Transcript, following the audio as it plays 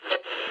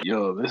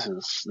Yo, this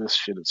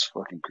shit is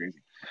fucking crazy.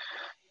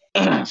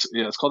 So,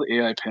 yeah, it's called the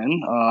AI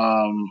Pin.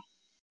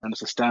 And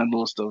it's a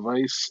standalone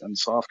device and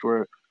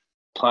software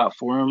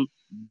platform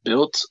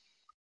built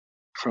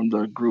from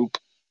the group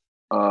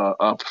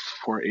up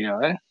for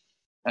AI,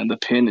 and the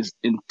pin is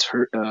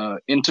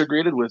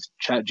integrated with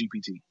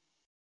ChatGPT.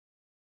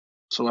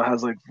 So it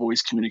has like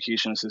voice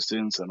communication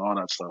assistance and all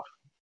that stuff,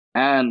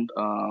 and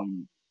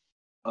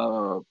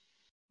uh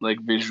like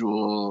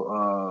visual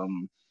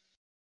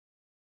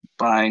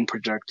buying,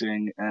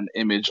 projecting an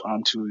image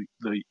onto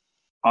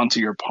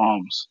your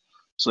palms.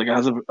 So like it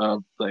has a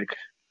like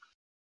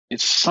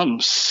it's some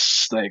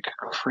like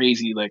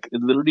crazy like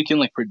it literally can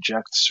like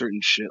project certain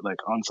shit like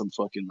on some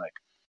fucking like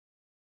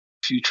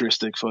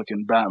futuristic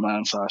fucking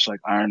Batman slash like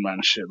Iron Man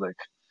shit. Like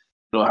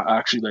it'll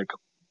actually like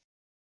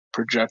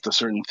project a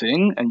certain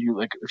thing, and you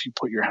like if you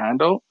put your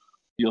hand out,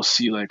 you'll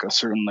see like a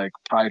certain like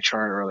pie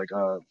chart or like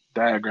a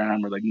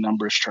diagram or like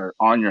numbers chart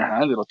on your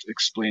hand. It'll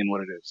explain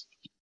what it is.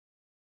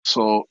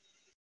 So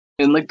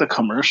in like the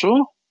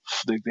commercial,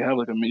 they have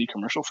like a mini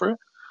commercial for it.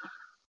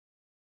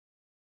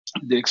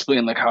 They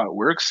explain like how it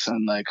works,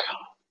 and like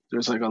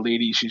there's like a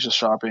lady, she's just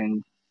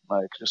shopping,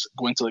 like just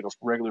going to like a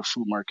regular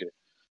fruit market,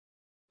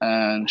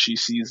 and she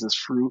sees this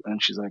fruit,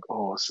 and she's like,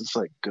 "Oh, this is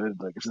like good.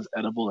 Like, is this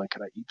edible? Like,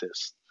 can I eat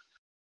this?"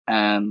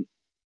 And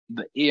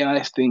the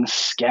AI thing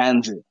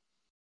scans it.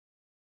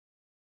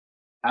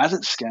 As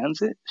it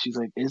scans it, she's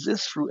like, "Is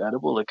this fruit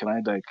edible? Like, can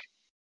I like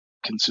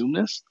consume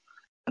this?"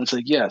 And it's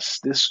like, "Yes,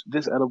 this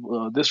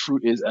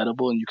fruit is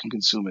edible, and you can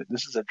consume it.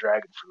 This is a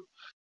dragon fruit."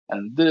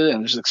 And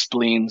it just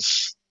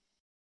explains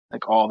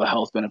like all the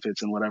health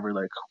benefits and whatever,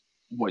 like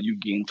what you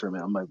gain from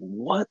it. I'm like,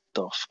 what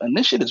the and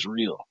this shit is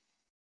real.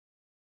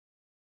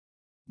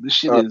 This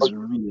shit Uh, is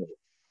real.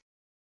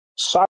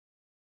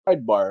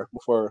 Sidebar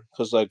before,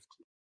 because like,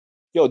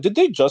 yo, did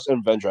they just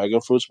invent dragon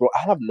fruits, bro?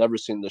 I have never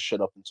seen this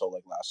shit up until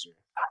like last year.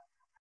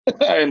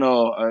 I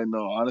know.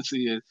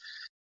 Honestly,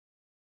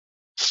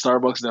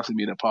 Starbucks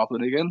definitely made it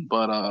popular again,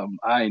 but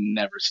I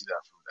never see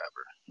that fruit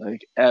ever.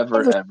 Like ever,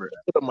 Never seen ever. this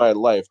shit in my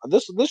life.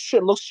 This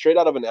shit looks straight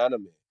out of an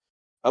anime.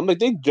 I'm like,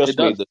 they It just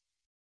made does. this.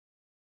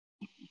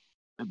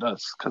 It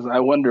does. Because I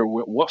wonder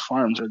what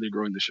farms are they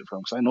growing this shit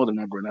from? Because I know they're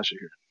not growing that shit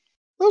here.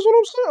 That's what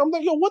I'm saying. I'm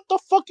like, yo, what the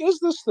fuck is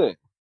this thing?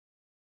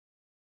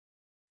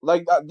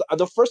 Like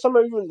the first time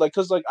I even like,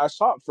 cause like I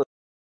saw it for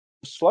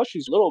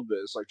slushies a little bit.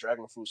 It's like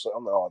dragon fruit. So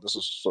I'm like, oh, this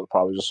is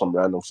probably just some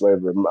random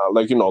flavor.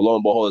 Like lo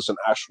and behold, it's an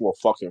actual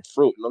fucking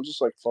fruit, and I'm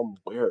just like, from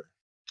where?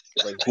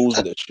 Like, who's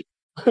this shit?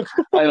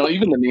 I know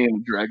even the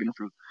name dragon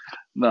fruit.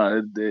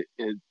 No, it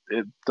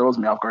throws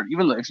me off guard.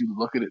 Even if you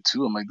look at it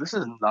too, I'm like, this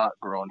is not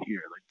grown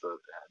here. Like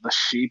the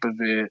shape of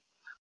it,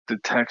 the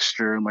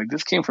texture. I'm like,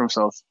 this came from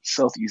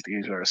Southeast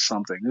Asia or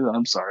something.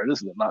 I'm sorry,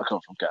 this did not come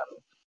from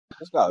Canada.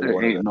 It's gotta be There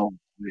one of ain't them. no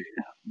way.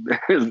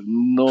 There is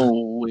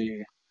no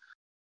way.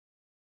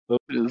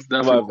 It's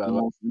definitely My one of bad. the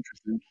most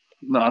interesting.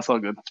 No, it's all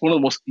good. It's one of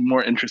the most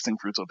more interesting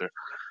fruits out there.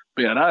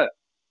 But yeah, that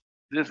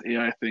this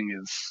AI thing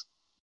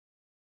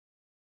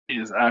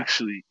is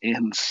actually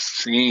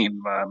insane,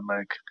 man.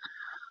 Like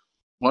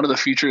one of the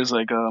features,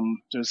 like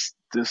there's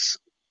this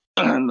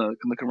in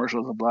the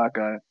commercial is a black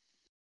guy.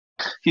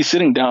 He's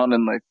sitting down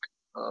in like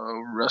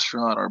a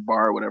restaurant or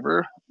bar or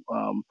whatever.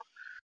 Um,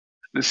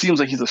 it seems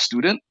like he's a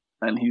student,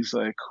 and he's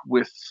like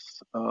with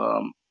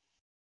um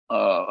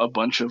a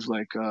bunch of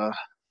like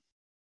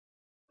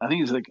I think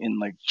he's like in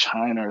like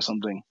China or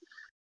something,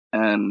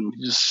 and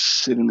he's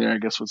just sitting there, I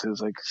guess, with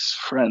his like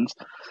friends,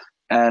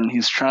 and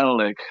he's trying to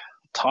like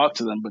talk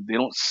to them, but they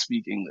don't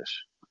speak English,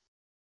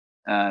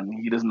 and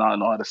he does not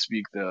know how to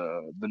speak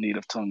the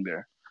native tongue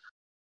there.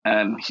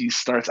 And he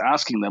starts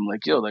asking them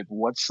like, "Yo, like,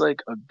 what's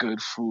like a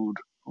good food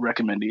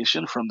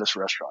recommendation from this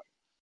restaurant?"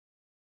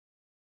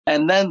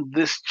 And then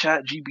this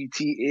Chat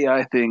GPT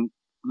AI thing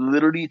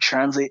literally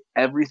translate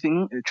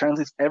everything. It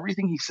translates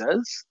everything he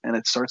says, and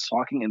it starts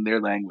talking in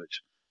their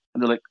language.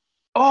 And they're like,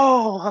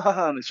 "Oh!"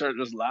 And they start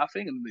just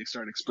laughing, and they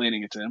start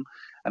explaining it to him.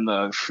 And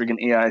the freaking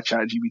AI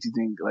Chat GPT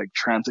thing like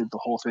translates the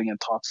whole thing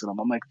and talks to them.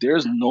 I'm like,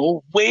 "There's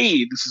no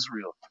way this is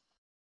real."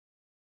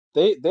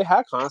 They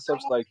had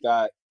concepts like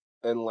that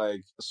in like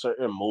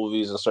certain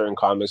movies and certain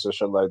comics and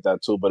shit like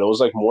that too, but it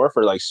was like more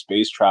for like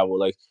space travel.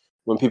 Like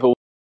when people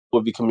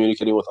would be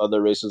communicating with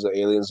other races of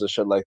aliens and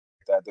shit like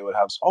that, they would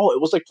have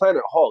it was like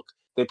Planet Hulk.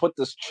 They put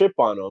this chip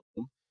on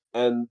him,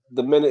 and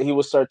the minute he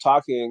would start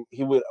talking,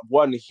 he would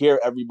one hear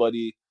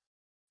everybody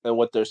and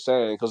what they're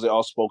saying because they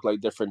all spoke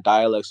like different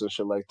dialects and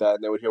shit like that,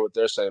 and they would hear what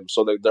they're saying.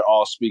 So they're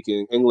all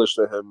speaking English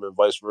to him and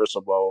vice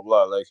versa, blah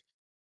blah blah. Like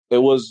it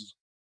was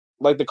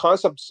like the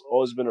concept's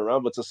always been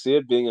around, but to see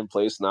it being in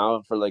place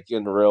now for like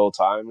in real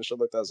time and shit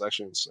like that is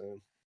actually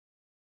insane.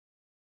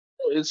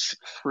 It's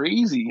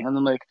crazy. And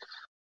then like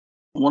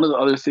one of the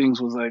other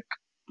things was like,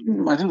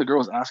 I think the girl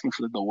was asking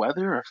for the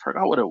weather. I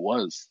forgot what it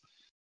was.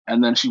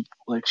 And then she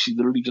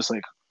literally just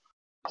like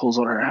pulls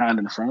out her hand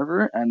in front of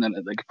her, and then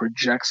it like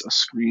projects a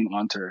screen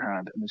onto her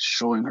hand, and it's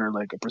showing her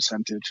like a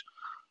percentage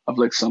of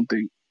like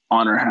something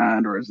on her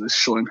hand, or is this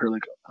showing her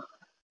like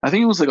I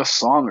think it was like a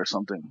song or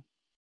something.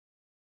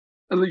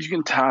 and like you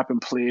can tap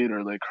and play it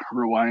or like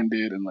rewind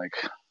it and like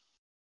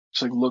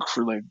just like look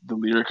for like the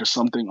lyric or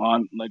something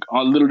on like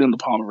on literally in the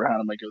palm of her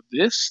hand. I'm like, yo,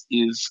 this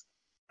is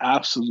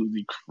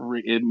absolutely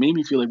crazy. It made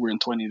me feel like we're in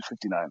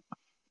 2059.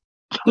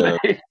 Yeah.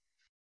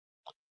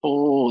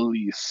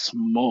 Holy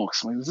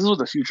smokes! Like this is what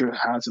the future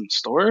has in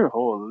store.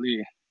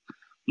 Holy,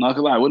 not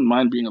gonna lie, I wouldn't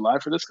mind being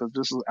alive for this because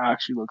this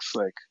actually looks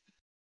like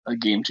a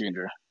game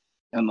changer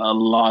in a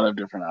lot of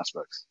different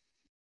aspects.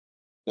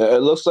 Yeah,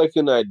 it looks like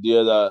an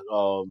idea that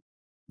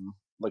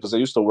like, cause I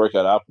used to work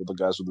at Apple, the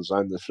guys who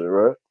designed this shit,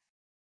 right?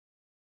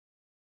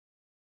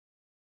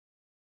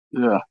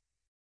 Yeah,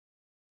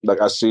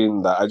 Like I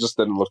seen that. I just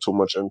didn't look too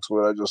much into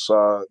it. I just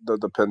saw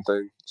the pin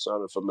thing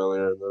sounded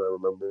familiar, and then I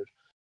remembered.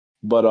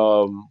 But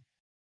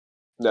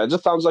yeah, it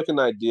just sounds like an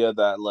idea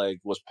that like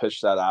was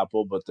pitched at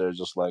Apple, but they're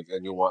just like,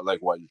 and you want like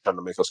what you're trying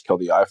to make us kill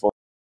the iPhone,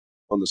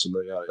 this and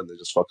that, yeah, and they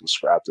just fucking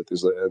scrapped it.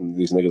 These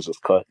niggas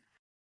just cut.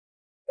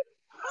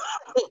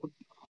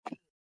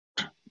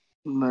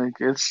 like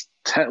it's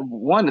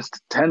it's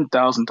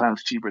 10,000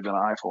 times cheaper than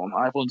an iPhone.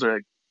 iPhones are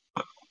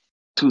like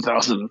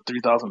 2,000,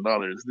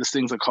 $3,000. This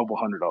thing's a couple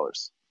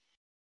 $100,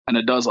 and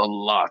it does a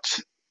lot.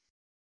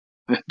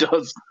 It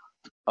does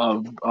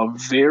a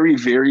very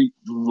very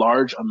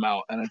large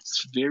amount, and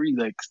it's very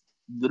like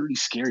literally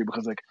scary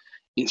because like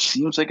it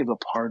seems like it's a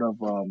part of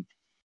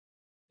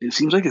it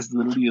seems like it's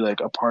literally like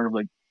a part of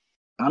like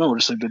I don't know,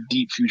 just like the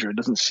deep future. It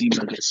doesn't seem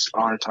like it's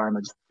our time.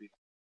 It's like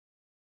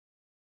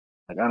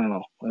I don't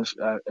know.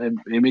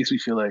 It makes me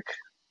feel like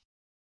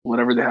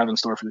whatever they have in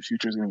store for the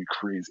future is gonna be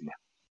crazy.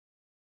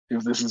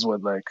 If this is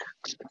what like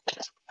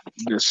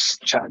this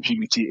Chat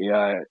GPT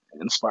AI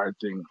inspired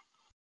thing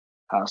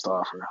has to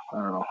offer, I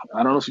don't know.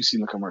 I don't know if you've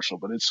seen the commercial,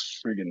 but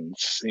it's friggin'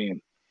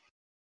 insane,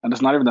 and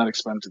it's not even that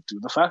expensive too.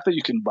 The fact that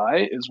you can buy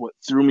it is what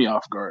threw me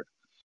off guard.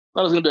 I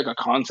thought it was gonna be like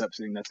a concept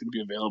thing that's gonna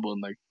be available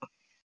in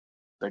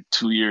like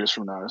 2 years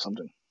from now or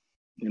something.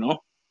 You know?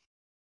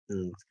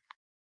 Mm.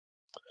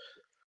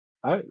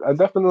 I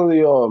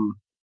definitely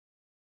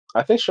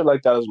I think shit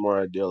like that is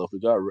more ideal if we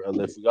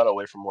got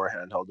away from more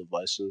handheld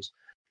devices.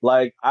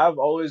 Like I've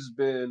always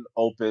been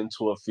open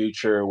to a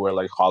future where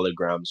like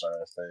holograms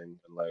are a thing,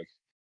 and like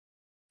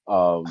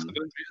um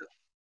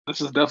This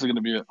is definitely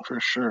gonna be it for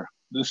sure.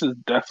 This is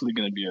definitely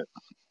gonna be it.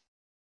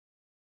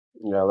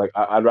 yeah, like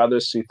I'd rather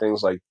see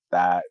things like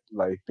that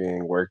like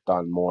being worked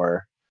on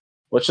more,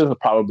 which is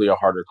probably a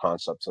harder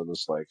concept to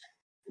just like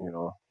you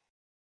know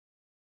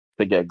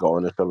to get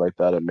going and shit like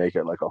that and make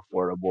it like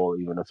affordable,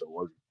 even if it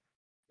was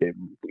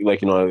like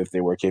if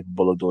they were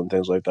capable of doing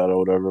things like that or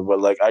whatever.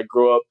 But like I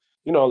grew up,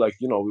 we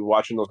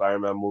watching those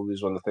Iron Man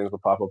movies when the things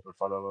would pop up in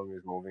front of him,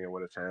 he's moving it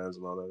with his hands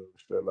and all that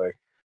shit. Like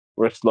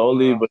we're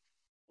slowly Uh, but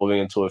moving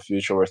into a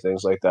future where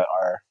things like that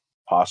are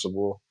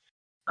possible.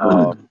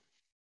 Uh,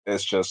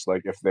 it's just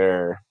like if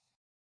they're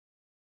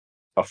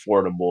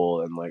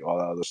affordable and like all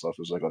that other stuff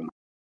is like an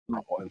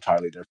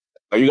entirely different.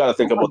 Like you got to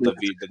think about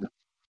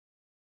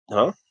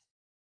huh?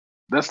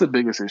 that's the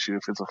biggest issue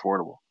if it's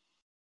affordable.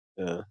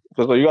 Yeah,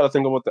 because like, you got to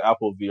think about the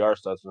Apple VR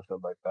sets and shit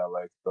like that.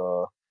 Like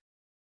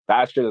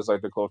that shit is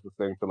like the closest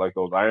thing to like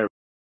those Iron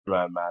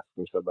Man masks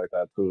and shit like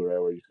that too, right?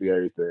 Where you see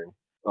everything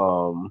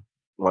um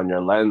on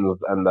your lens,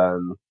 and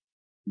then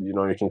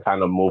you can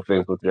kind of move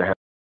things with your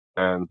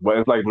hands, but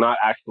it's like not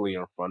actually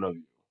in front of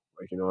you.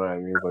 Like you know what I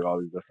mean? It's like all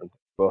these different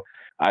things. So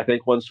I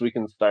think once we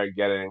can start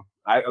getting,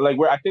 I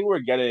think we're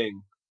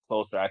getting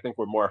closer. I think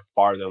we're more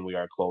far than we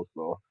are close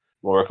though.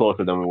 Well, we're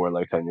closer than we were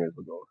like 10 years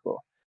ago. So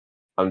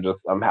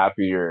I'm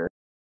happier.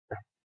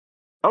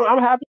 I'm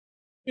happy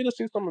to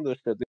see some of this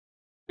shit.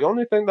 The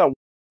only thing that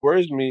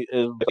worries me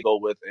is to go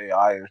with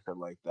AI and shit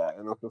like that.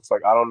 And it's just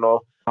like I don't know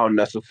how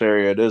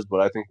necessary it is,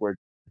 but I think we're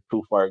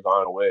too far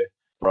gone away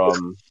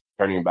from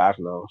turning back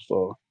now.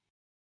 So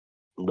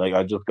like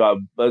I just got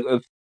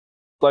it's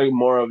like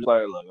more of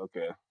like look,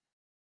 okay,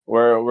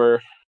 we're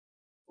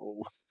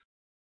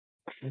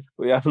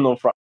we have no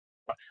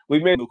we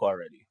made a nuke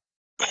already.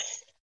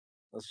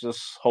 Let's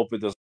just hope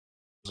it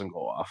doesn't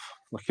go off.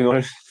 Like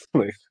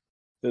like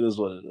it is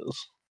what it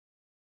is.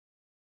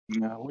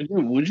 Yeah,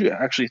 would you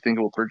actually think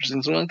about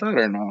purchasing something like that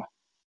or no?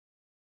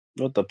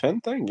 With the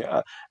pen thing,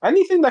 yeah.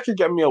 Anything that could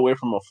get me away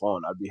from a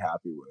phone, I'd be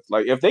happy with.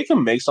 Like if they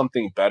can make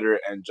something better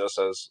and just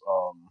as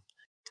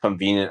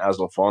convenient as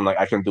a phone, like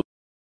I can do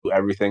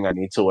everything I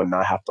need to and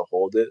not have to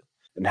hold it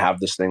and have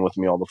this thing with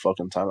me all the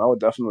fucking time, I would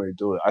definitely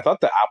do it. I thought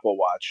the Apple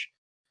Watch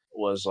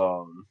was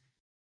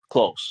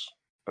close.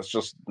 It's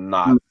just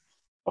not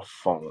a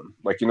phone.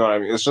 Like you know what I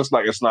mean? It's just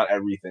like it's not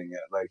everything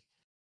yet. Like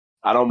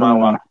I don't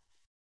mind. Uh,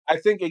 I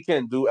think it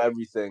can do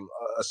everything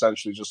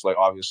essentially, just like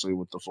obviously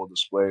with the full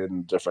display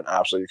and different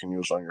apps that you can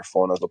use on your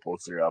phone as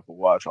opposed to your Apple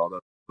Watch, all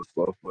that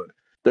stuff. But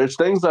there's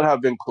things that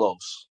have been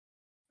close.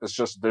 It's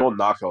just there's no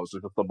knockouts.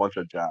 It's just a bunch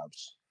of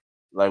jabs.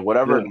 Like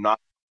whatever yeah, not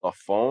a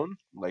phone,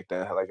 like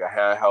a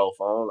handheld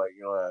phone, like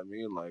you know what I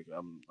mean. Like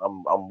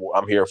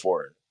I'm here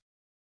for it.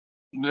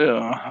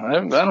 yeah. I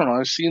don't know.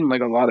 I've seen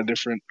like a lot of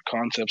different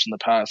concepts in the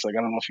past. Like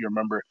I don't know if you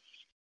remember.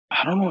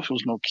 I don't know if it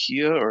was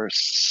Nokia or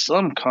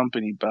some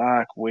company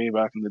back way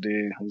back in the day.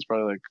 It was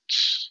probably like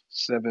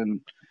 7,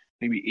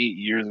 maybe 8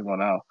 years ago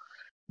now.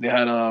 They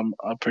had a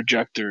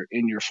projector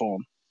in your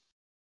phone.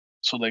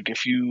 So like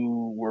if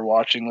you were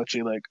watching, let's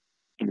say like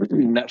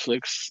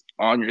Netflix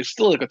on your, it's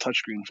still like a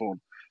touchscreen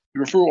phone.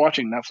 If you're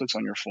watching Netflix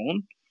on your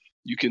phone,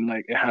 you can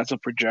like it has a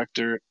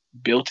projector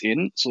built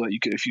in, so that you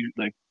could if you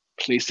like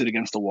placed it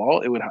against the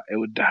wall, it would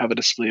have a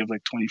display of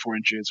like 24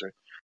 inches or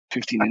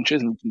 15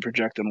 inches, and you can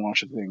project and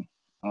watch a thing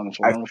on the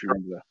phone. I I don't know if you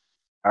remember that.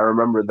 I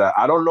remember that.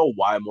 I don't know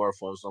why more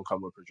phones don't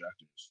come with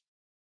projectors.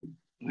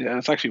 Yeah,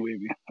 it's actually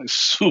wavy. It's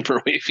super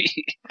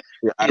wavy.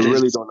 Yeah, I It is.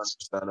 really don't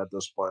understand at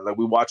this point. Like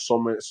we watch so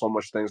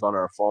much things on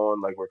our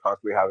phone. Like we're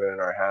constantly having it in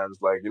our hands.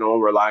 Like when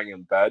we're lying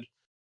in bed,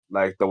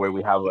 like the way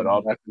we have it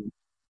up. Exactly.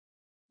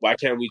 Why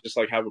can't we just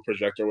like have a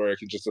projector where it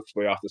can just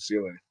display off the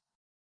ceiling?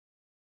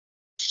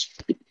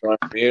 You know what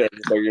I mean? Or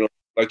just like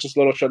like just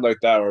little shit like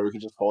that, where we can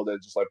just hold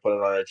it, just like put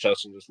it on our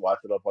chest and just watch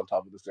it up on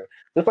top of the thing.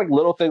 Just like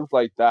little things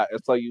like that.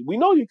 It's like we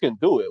know you can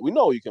do it. We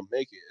know you can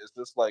make it. It's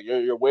just like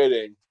you're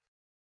waiting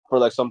for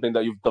like something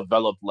that you've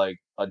developed like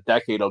a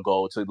decade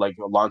ago to like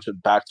launch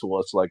it back to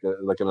us like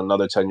in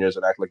another 10 years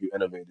and act like you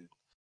innovated.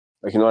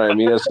 Like you know what I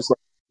mean? It's just like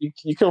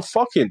you can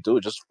fucking do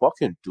it. Just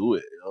fucking do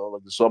it.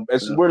 Like so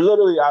Yeah. we're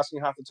literally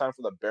asking half the time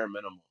for the bare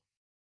minimum.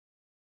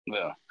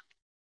 Yeah.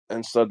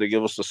 Instead they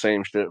give us the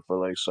same shit for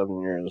like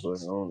 7 years. Like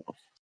I don't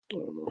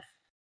know.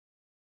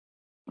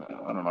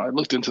 I don't know. I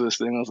looked into this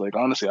thing. I was like,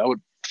 honestly, I'm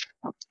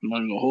not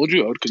even gonna hold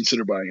you. I would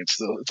consider buying it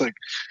still. It's like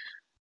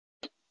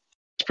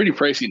it's pretty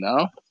pricey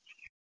now,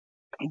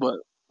 but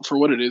for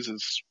what it is,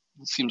 it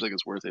seems like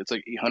it's worth it. It's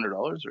like $800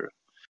 or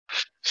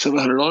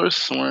 $700,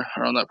 somewhere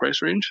around that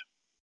price range.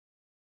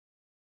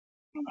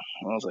 I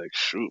was like,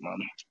 shoot, man,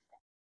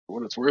 for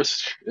what it's worth,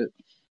 shit.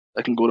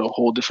 I can go to a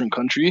whole different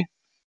country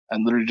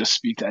and literally just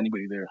speak to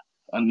anybody there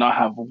and not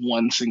have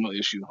one single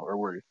issue or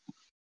worry.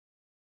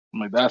 I'm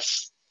like,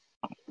 that's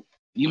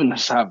even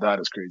just have that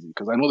is crazy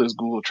because I know there's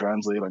Google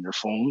Translate on your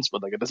phones,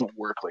 but like it doesn't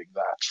work like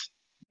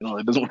that.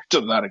 It doesn't work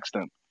to that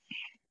extent.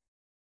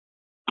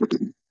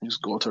 You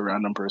just go to a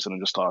random person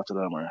and just talk to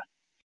them or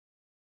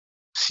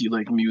see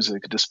like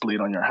music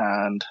displayed on your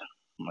hand.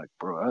 I'm like,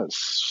 bro,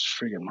 that's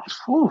freaking,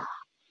 whew,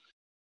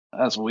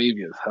 that's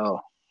wavy as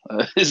hell.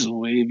 That is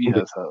wavy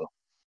as hell.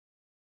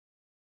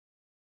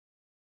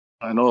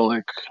 I know,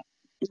 like,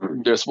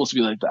 they're supposed to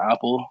be like the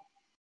Apple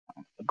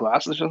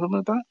glasses or something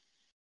like that.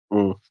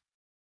 Mm.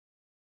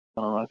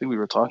 I don't know. I think we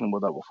were talking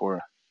about that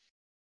before.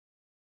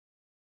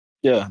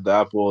 Yeah, the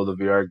Apple, the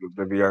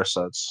VR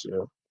sets.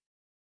 Yeah,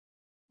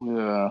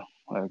 Yeah,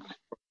 like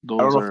I don't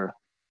those know if are.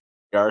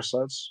 VR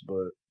sets,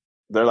 but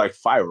they're like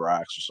 5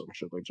 racks or some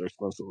shit. Like they're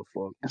expensive as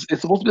fuck.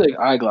 It's supposed to be like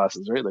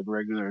eyeglasses, right? Like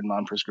regular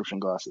non-prescription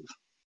glasses.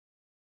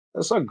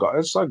 It's like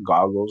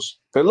goggles.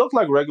 They look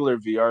like regular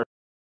VR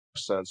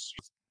sets.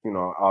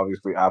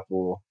 Obviously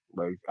Apple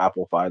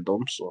fied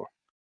them, so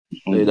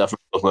they Mm.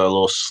 definitely look like a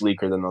little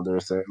sleeker than other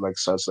like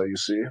sets that you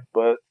see.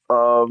 But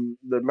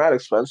they're mad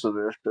expensive.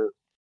 They're shit.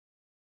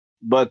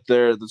 But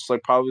it's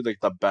like probably like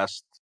the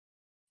best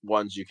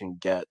ones you can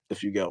get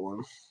if you get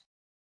one.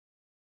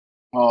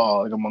 Oh,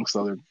 like amongst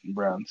other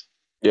brands.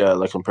 Yeah,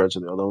 like compared to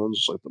the other ones,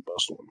 it's like the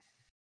best one.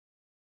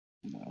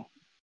 Yeah.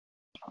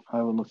 I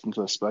haven't looked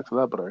into the specs of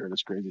that, but I heard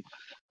it's crazy.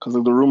 Because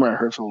like the rumor I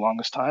heard for the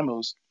longest time, it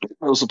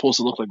was supposed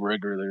to look like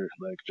regular,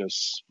 like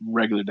just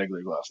regular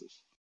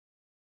glasses.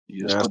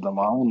 You just Yeah, put them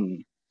on,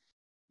 and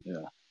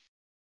yeah.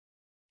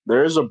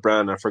 there is a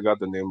brand, I forgot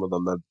the name of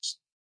them, that's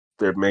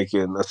they're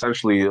making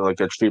essentially like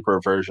a cheaper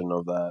version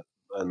of that,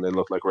 and they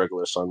look like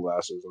regular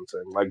sunglasses and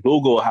things. Like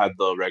Google had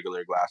the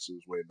regular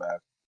glasses way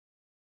back.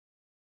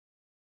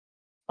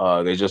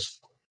 They just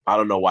I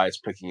don't know why it's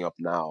picking up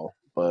now,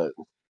 but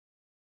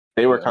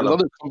they were Yeah, kind there's of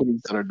other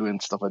companies that are doing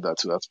stuff like that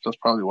too. That's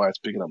probably why it's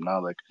picking up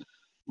now. Like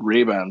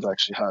Ray-Bans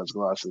actually has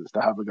glasses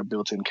that have like a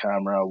built-in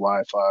camera,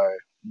 Wi-Fi,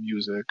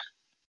 music.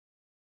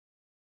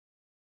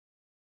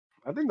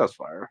 I think that's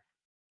fire.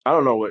 I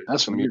don't know what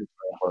That's the music,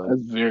 very fire. but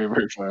That's very,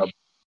 very fire.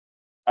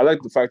 I like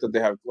the fact that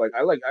they have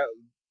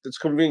it's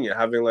convenient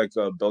having like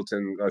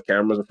built-in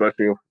cameras,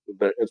 especially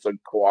if it's a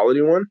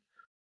quality one.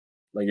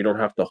 Like you don't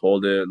have to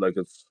hold it. Like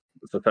it's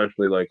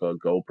essentially like a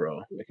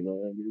GoPro. Like you know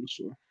what I mean?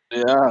 So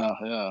Yeah,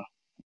 yeah.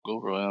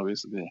 GoPro, yeah,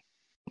 basically.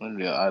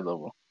 Literally at eye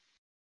level,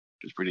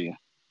 which is pretty.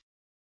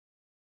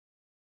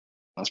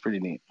 That's pretty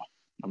neat,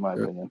 in my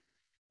yeah. opinion.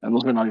 And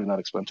those are not even that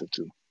expensive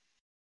too.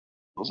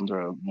 Those ones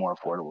are more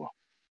affordable.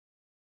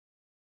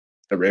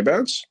 The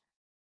Ray-Bans?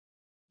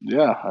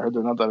 Yeah, I heard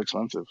they're not that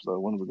expensive. So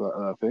one of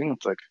the thing,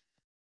 it's like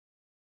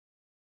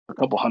a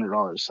couple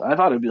 $100s. I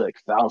thought it'd be like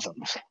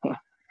thousands,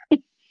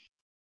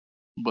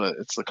 but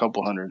it's a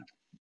couple hundred.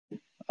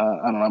 I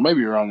don't know. I might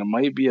be wrong.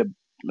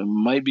 It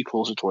might be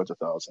closer towards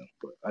 1,000,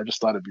 but I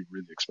just thought it'd be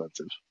really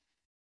expensive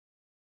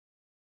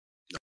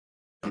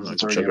I'm because not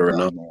it's gonna already check a it right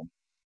now. brand name.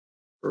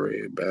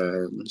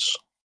 Ray-Bans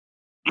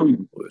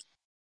with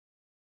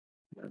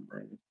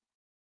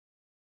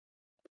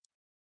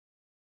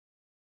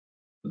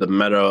the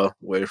Meta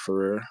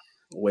Wayfarer.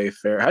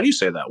 How do you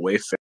say that?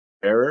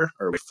 Wayfarer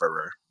or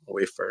Wayfarer?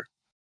 Wayfarer.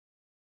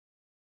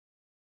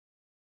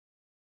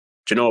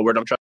 Do you know what word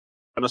I'm trying?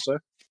 to say?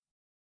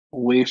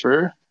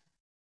 Wafer.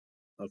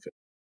 Okay.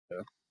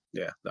 Yeah,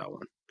 yeah, that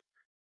one.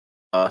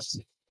 I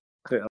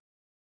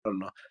don't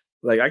know.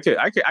 Like I could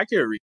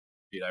read.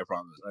 I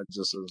promise. I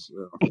just was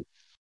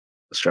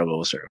a struggle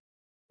with certain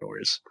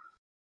words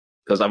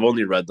because I've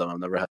only read them. I've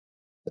never had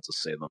to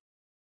say them.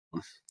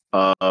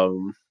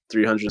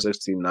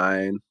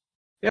 369.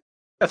 Yeah,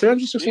 yeah,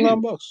 369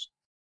 Jeez, bucks.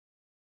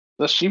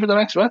 that's cheaper than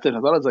I expected. I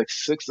thought it was like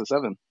 6 to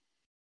 7.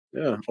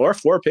 Yeah, or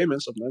 4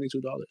 payments of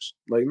 $92.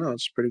 Like, no,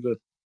 it's pretty good.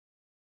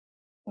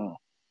 Oh.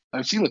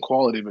 I've seen the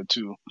quality of it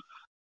too.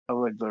 Of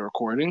like the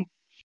recording.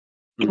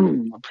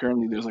 Mm.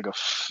 Apparently, there's like a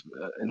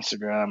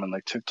Instagram and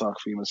like TikTok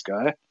famous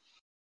guy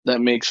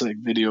that makes like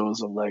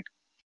videos of like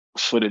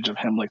footage of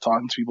him like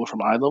talking to people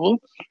from eye level.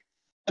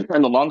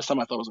 And the longest time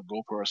I thought it was a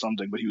GoPro or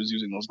something, but he was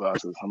using those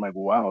glasses. I'm like,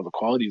 wow, the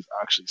quality is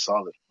actually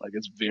solid. Like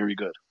it's very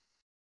good.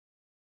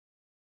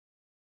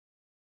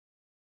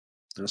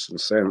 That's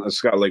insane.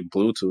 It's got like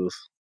Bluetooth.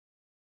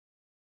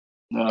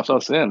 No, that's what I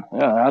was saying.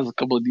 Yeah, it has a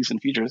couple of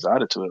decent features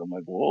added to it. I'm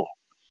like, whoa.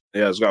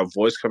 Yeah, it's got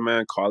voice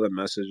command, call and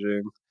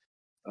messaging,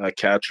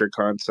 capture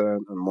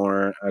content, and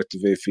more.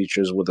 Activate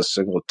features with a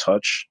single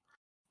touch,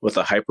 with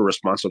a hyper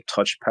responsive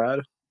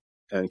touchpad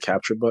and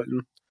capture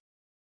button.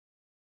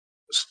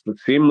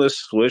 Seamless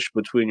switch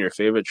between your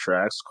favorite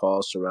tracks,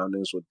 calls,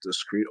 surroundings with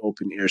discrete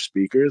open ear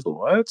speakers.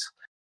 What?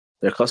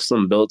 They're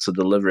custom built to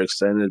deliver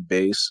extended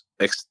bass,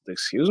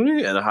 excuse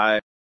me, and high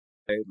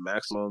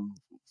maximum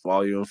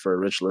volume for a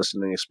rich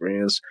listening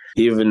experience,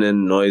 even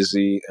in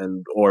noisy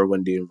and or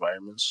windy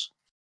environments.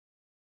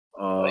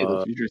 Hey, the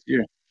Uh, future's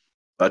here.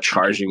 a Future's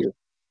charging. here.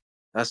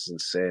 That's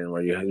insane.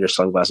 Where your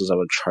sunglasses have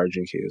a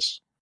charging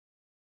case.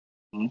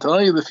 I'm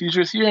telling you, the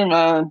future's here,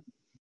 man.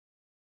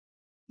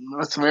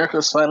 North America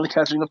is finally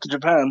catching up to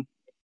Japan.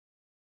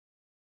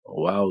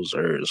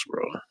 Wowzers,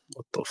 bro!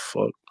 What the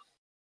fuck?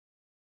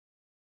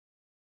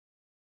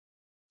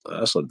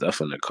 That's a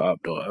definite cop,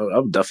 though.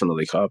 I've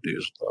definitely copped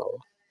these, though.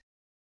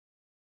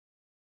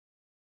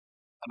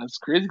 And it's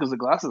crazy because the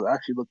glasses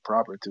actually look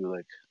proper too.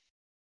 Like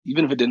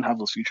even if it didn't have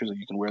those features, like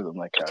you can wear them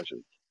like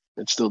casually.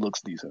 It still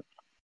looks decent.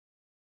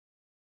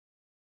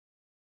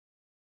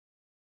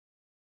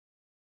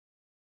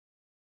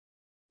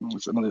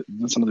 That's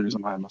another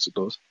reason why I mess with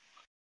those.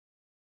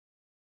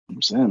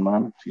 I'm saying,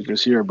 man,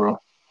 future's here, bro.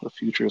 The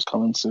future is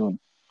coming soon.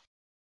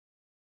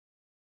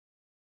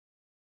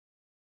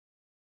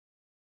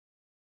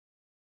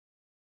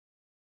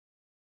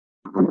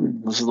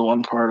 This is the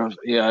one part of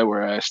AI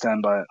where I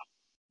stand by it.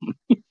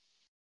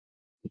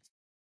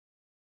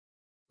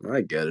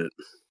 I get it.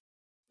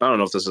 I don't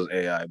know if this is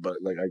AI, but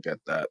like I get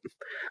that.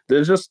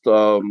 There's just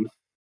I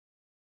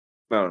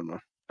don't know.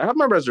 I have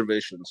my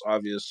reservations.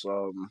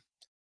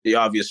 The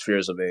obvious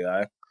fears of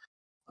AI.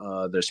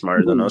 They're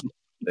smarter than us.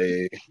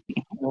 They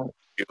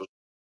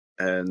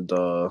and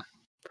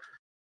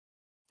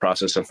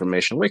process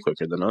information way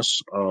quicker than us.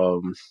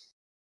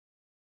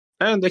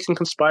 And they can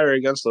conspire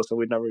against us, and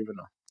we'd never even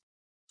know.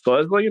 So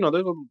it's like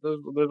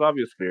there's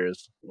obvious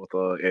fears with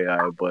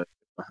AI, but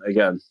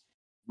again,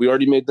 we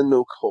already made the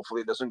nuke.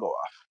 Hopefully, it doesn't go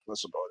off.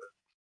 That's about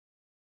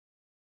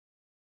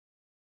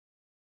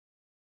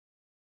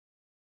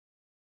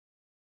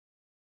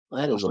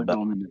it. That is That's a like bad. the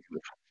only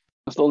negative.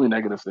 That's the only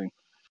negative thing.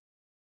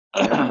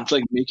 It's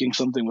like making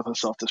something with a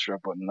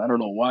self-destruct button. I don't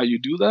know why you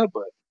do that,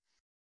 but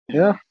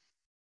Yeah,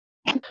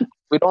 yeah.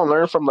 we don't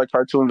learn from like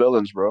cartoon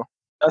villains, bro.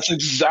 That's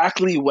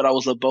exactly what I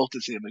was about to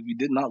say. Like we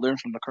did not learn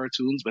from the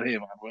cartoons, but hey,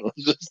 man, well,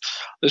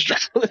 let's try.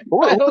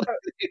 Who, I who, know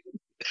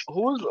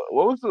who was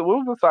what was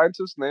the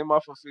scientist's name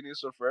off of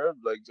Phineas and Ferb?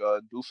 Like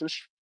Doofus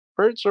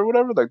Perch or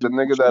whatever. Like the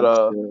nigga that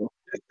that.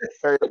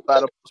 carried the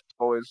platypus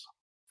always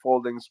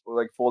folding his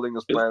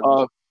Is plans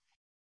and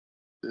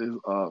shit. is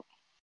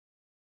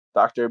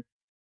Doctor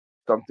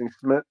something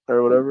Smith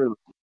or whatever.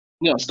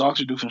 yeah, it's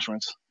Doctor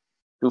Doofenshmirtz.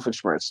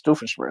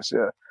 Doofenshmirtz,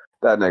 yeah,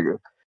 that nigga.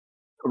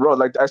 Bro,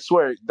 like I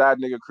swear that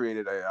nigga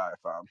created AI,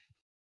 fam.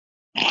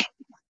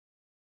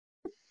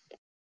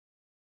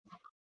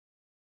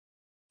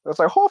 It's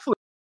like hopefully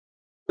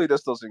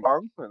this doesn't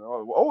wrong. It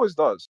always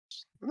does.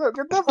 It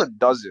never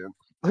doesn't.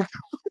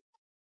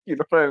 You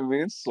know what I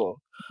mean? So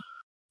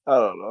I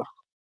don't know.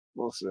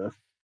 We'll see.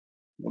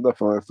 We'll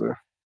definitely see.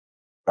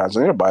 I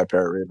need to buy a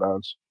pair of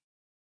Ray-Bans.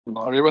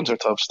 No, reruns are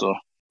tough still.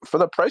 For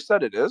the price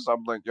that it is,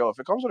 I'm like, yo, if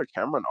it comes with a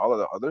camera and all of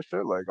the other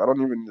shit, like I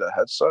don't even need a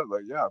headset.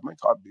 Like, yeah, I might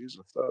cop these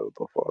instead. What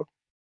the fuck?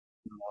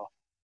 No.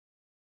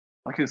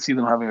 I could see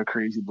them having a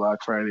crazy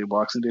Black Friday,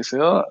 Boxing Day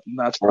sale. And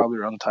that's Oh, probably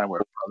around the time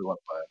where I probably want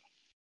to buy it.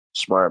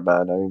 smart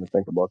man. I didn't even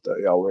think about that.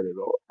 Yeah, where to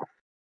go?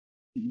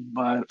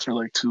 Buy it for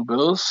like 2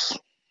 bills,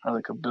 or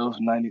like a bill of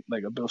 90,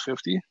 like a bill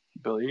 50,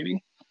 bill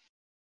 80.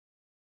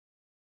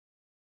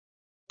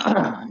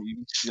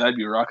 I'd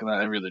be rocking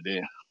that every other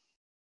day.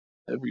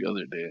 Every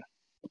other day.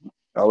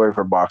 I'll wait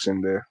for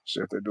Boxing Day.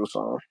 See if they do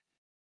something.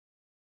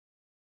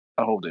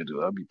 I hope they do.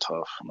 That'd be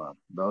tough, man.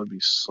 That would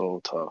be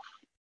so tough.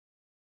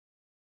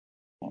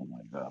 Oh my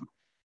god.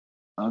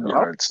 That'd be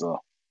hard still.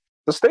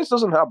 The States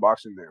doesn't have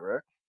Boxing Day,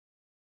 right?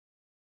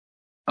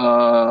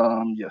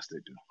 Yes, they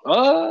do. I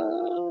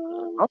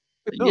don't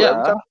they do.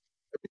 Yeah.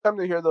 Every time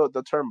they hear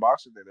the term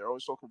Boxing Day, they're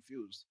always so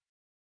confused.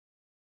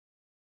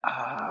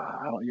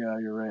 Yeah,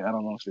 you're right. I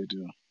don't know if they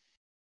do. It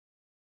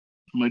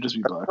might just be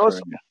You Black know,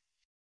 Friday.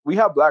 we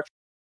have Black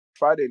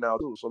Friday now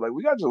too, so like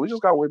we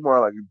just got way more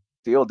like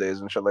deal days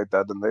and shit like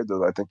that than they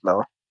do. I think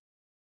now.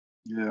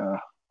 Yeah.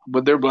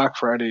 But their Black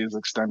Friday is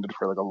extended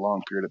for like a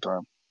long period of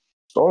time.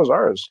 So is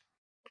ours.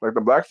 Like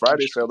the Black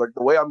Friday sale, like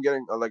the way I'm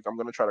getting, like I'm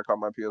gonna try to cop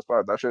my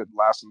PS5. That should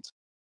last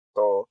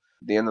until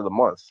the end of the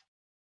month.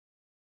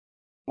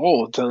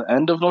 Oh, to the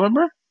end of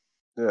November?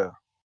 Yeah,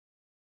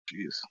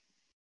 Jeez.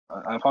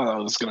 I thought that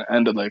was gonna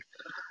end at like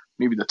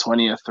maybe the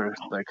 20th or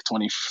like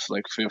 20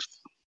 like 5th.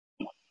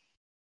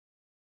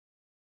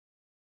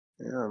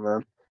 yeah,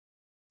 man.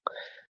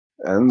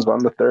 Ends on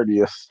the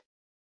 30th.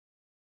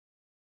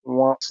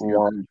 Wah, See you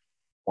wah, there.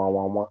 wah,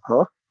 wah, wah.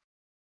 Huh?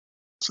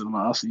 So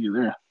I'll see you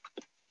there.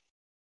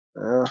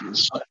 Yeah.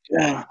 Jeez.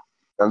 Yeah.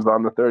 Ends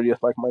on the 30th,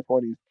 like my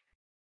 20s.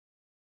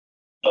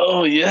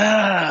 Oh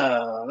yeah.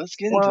 Let's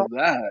get into Well,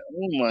 that.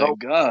 Oh my no,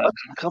 God.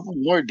 A couple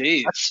more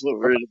days. What,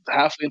 we're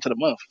halfway into the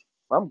month.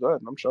 I'm good.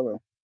 I'm chilling.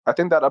 I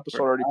think that We're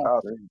episode already passed.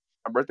 halfway.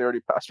 My birthday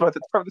already passed by the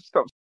time this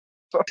comes.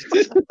 So,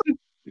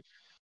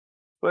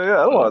 but yeah,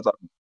 I don't Uh, want to talk.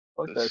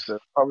 Fuck that shit.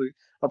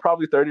 I'm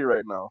probably 30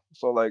 right now.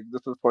 So like,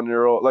 this is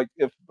 20-year old. Like,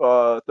 if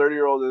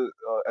 30-year-old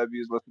Evie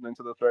is listening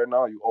to this right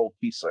now, you old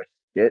piece of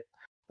shit.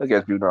 Look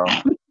at you now.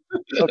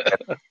 Look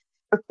at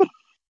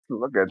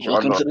look at you.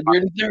 Welcome to the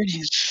dirty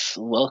 30s.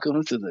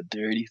 Welcome to the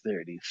dirty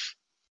 30s.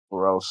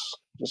 Gross.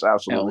 Just Can't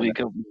absolutely wake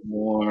up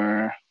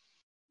more.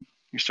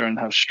 You're starting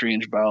to have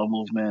strange bowel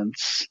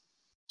movements,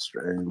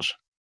 strange.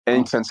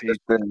 Inconsistent,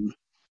 constipation.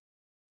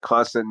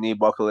 constant knee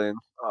buckling.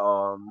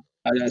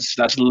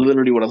 That's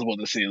literally what I was about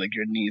to say. Like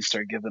your knees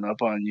start giving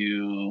up on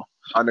you. You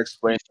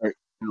Unexplained start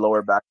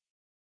lower back.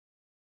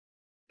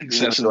 You didn't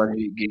even excessive do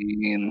anything. weight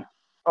gain,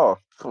 Oh,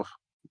 phew.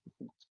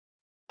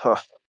 Huh.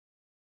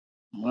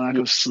 lack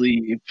You of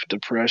sleep,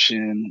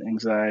 depression,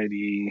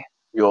 anxiety.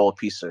 you old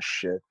piece of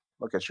shit.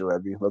 Look at you,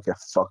 Abby. Look at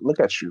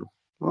you.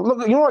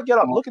 Look, you know what? Get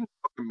up. Al- Look in the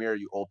fucking mirror,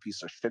 you old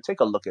piece of shit. Take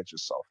a look at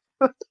yourself.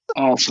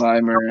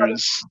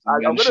 Alzheimer's,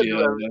 I'm gonna do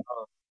dementia, every.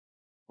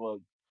 Well,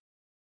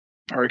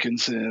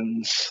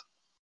 Parkinson's,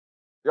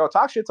 yo,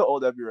 talk shit to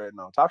old Abby right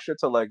now. Talk shit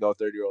to like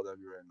 30-year-old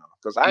Abby right now.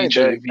 Cause I ain't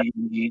there. Yet.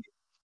 HIV,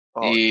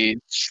 Oh, geez.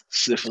 AIDS,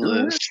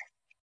 syphilis.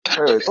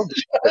 Wait, don't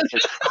do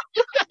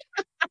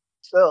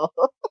chill.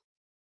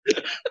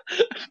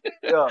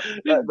 Yeah,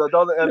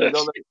 don't let Abby.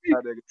 Don't let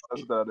that nigga.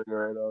 That's that nigga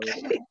right now.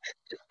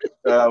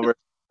 Yeah, we're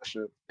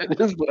shit.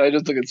 I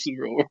just took it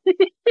super over.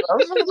 I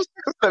was like, this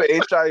nigga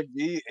said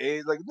HIV,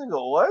 AIDS. Like,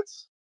 nigga, what?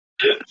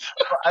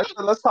 I said,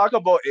 let's talk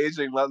about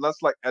aging.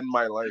 Let's like end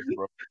my life,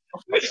 bro.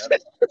 Fuck out of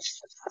here.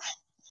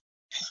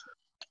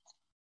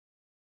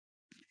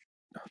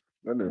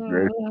 That is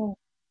great.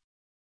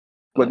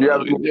 But do you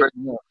have any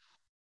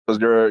because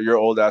your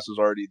old ass is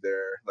already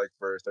there, like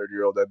for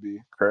 30-year-old that'd be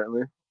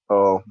currently.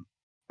 Oh,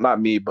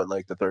 not me, but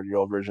like the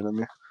 30-year-old version of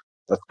me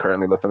that's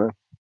currently listening.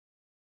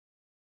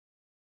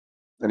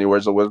 Any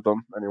words of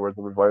wisdom? Any words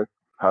of advice?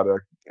 How to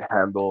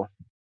handle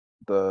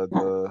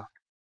the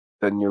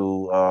the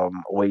new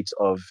weight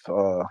of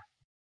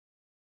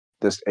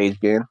this age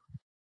gain?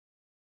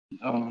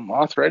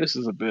 Arthritis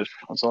is a bitch.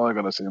 That's all I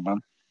gotta say, man.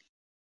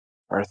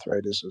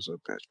 Arthritis is a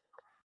bitch.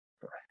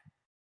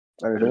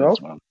 It Anything is,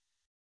 else? man.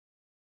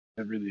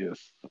 It really is.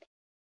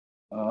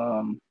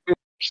 Um,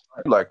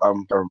 Like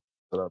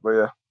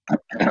but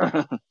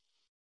yeah.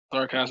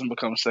 sarcasm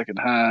becomes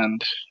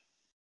secondhand.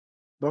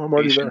 No, I'm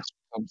already there.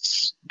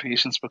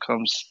 Patience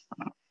becomes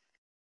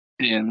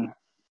thin,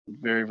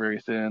 very very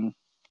thin,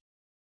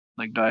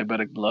 like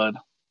diabetic blood.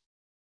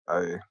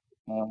 I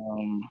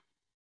Um,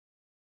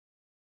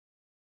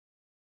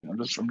 I'm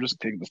just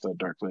taking this to a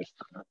dark place.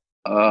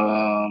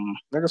 Um,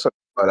 like I said,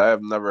 but I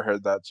have never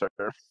heard that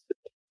term.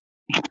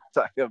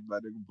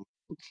 Diabetic.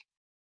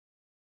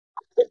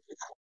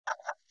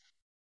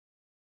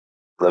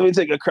 Let me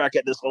take a crack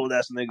at this old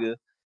ass nigga.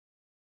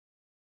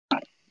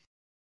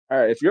 All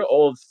right, if you're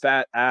old,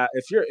 fat ass,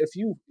 if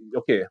you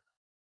okay,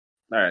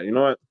 all right, you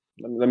know what?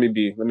 Let me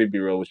be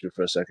real with you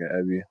for a second,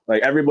 Abby.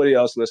 Like everybody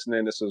else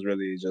listening, this is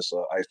really just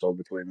an ISO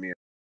between me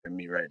and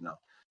me right now.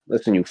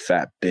 Listen, you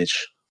fat bitch.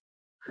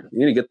 You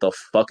need to get the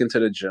fuck into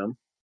the gym.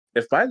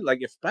 If by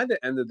the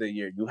end of the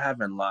year you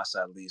haven't lost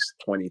at least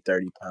 20,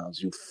 30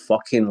 pounds, you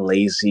fucking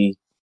lazy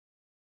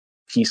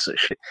piece of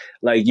shit.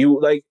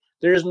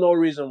 There's no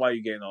reason why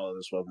you're gaining all of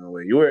this fucking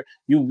weight.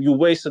 You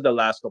wasted the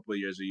last couple of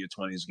years of your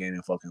 20s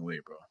gaining fucking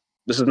weight, bro.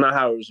 This is not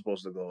how it was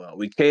supposed to go out.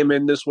 We came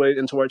in this way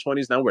into our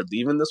 20s. Now we're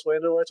leaving this way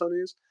into our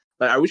 20s.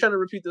 Like, are we trying to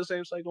repeat the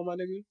same cycle, my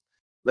nigga?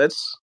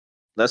 Let's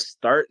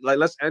start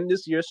let's end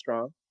this year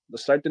strong.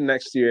 Let's start the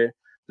next year,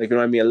 like, you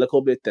know what I mean, a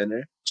little bit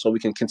thinner, so we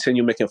can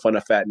continue making fun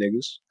of fat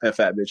niggas and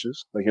fat bitches.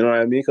 Like, you know what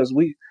I mean? Because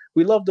we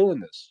love doing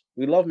this.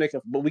 We love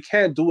making, but we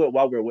can't do it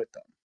while we're with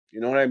them. You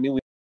know what I mean? We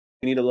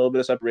need a little bit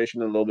of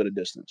separation and a little bit of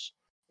distance.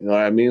 You know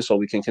what I mean? So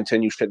we can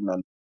continue shitting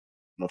on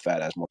the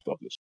fat ass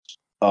motherfuckers.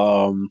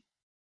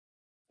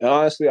 And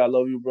honestly, I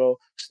love you, bro.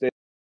 Stay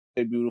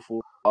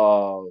beautiful.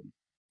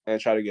 and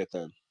try to get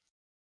thin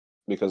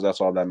because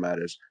that's all that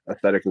matters.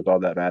 Aesthetic is all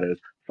that matters.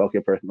 Fuck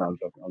your person. No, I'm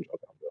joking. I'm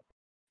joking. I'm joking.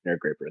 You're a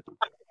great person.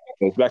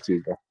 So it's back to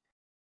you, bro.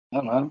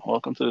 Yeah, man.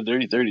 Welcome to the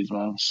Dirty 30s,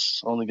 man.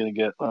 It's only gonna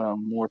get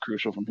more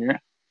crucial from here.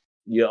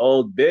 You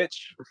old bitch.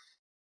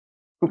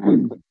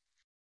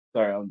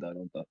 Sorry, I'm done.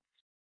 I'm done.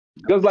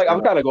 Because like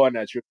I'm kind of going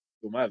at you.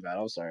 My bad.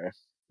 I'm sorry.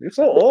 You're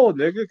so old,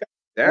 nigga. God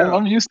damn.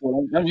 I'm used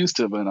to it. I'm used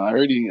to it, but I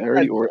already.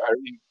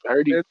 It's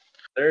 30.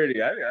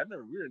 We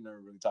never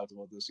really talked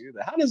about this either.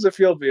 How does it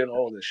feel being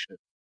old as shit?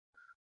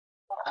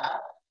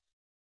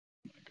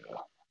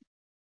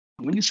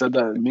 When you said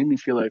that, it made me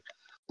feel like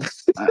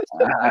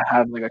I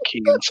have like a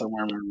cane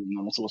somewhere in my room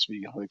I'm supposed to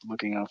be like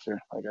looking after.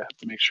 Like I have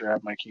to make sure I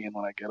have my cane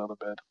when I get out of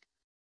bed.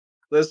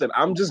 Listen,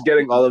 I'm just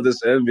getting all of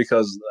this in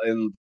because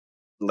in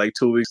like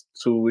 2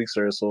 weeks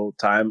or so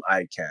time,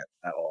 I can't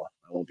at all.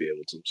 I won't be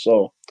able to.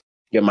 So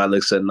get my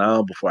licks in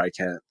now before I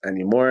can't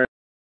anymore.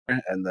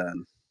 And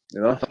then,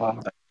 you know,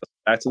 Uh,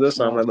 back to this.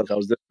 I'm uh, like, look, I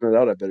was dipping it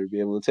out. I better be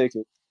able to take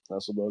it.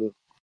 That's about it.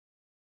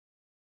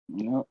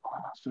 you know,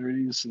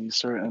 30s, and you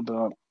start end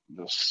up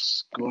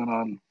just going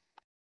on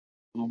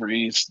Uber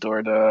Eats,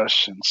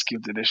 DoorDash, and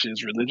skip the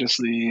dishes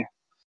religiously.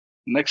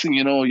 Next thing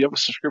you know, you have a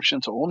subscription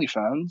to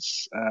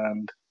OnlyFans,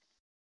 and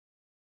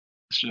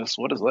it's just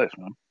what is life,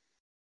 man?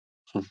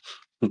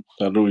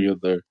 I know you're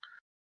there.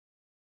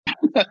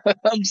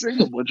 I'm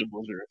saying a bunch of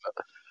bullshit.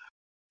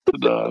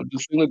 No, I'm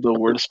just saying like the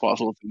worst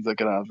possible things that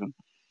could happen.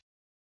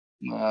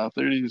 Nah,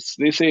 30s.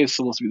 They say it's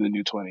supposed to be the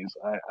new 20s.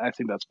 I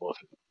think that's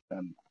bullshit.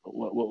 And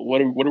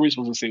what are we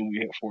supposed to say when we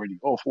hit 40?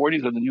 Oh,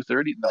 40s are the new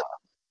 30? Nah,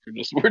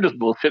 we're just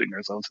bullshitting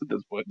ourselves at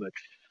this point. Like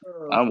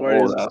I'm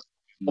 40s. old ass.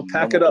 Well,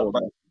 pack I'm an it up,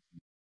 man.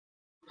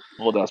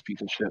 old ass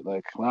piece of shit.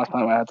 Like last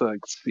time I had to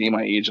like say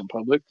my age in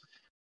public,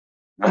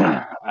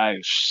 I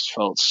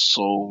felt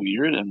so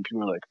weird, and people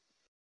were like,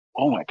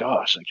 "Oh my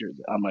gosh!" Like you're.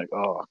 I'm like,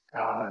 "Oh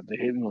God!" They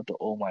hit me with the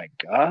 "Oh my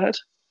God."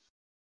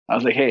 I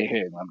was like, "Hey,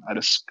 man!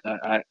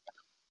 I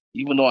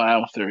even though I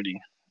am 30,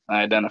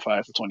 I identify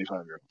as a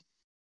 25-year-old."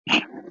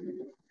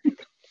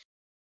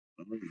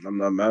 I'm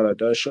not mad at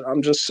that shit.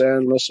 I'm just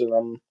saying,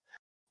 listen,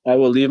 I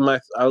will leave my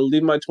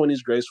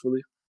 20s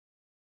gracefully.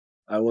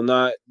 I will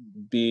not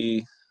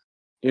be,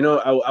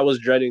 I was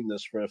dreading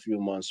this for a few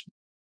months,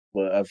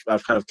 but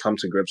I've kind of come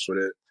to grips with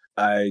it.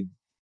 I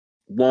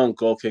won't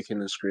go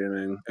kicking and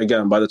screaming.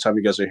 Again, by the time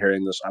you guys are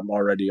hearing this, I'm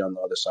already on the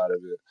other side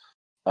of it.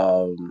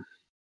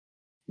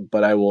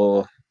 But I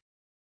will,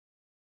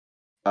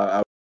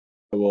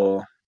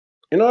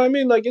 you know what I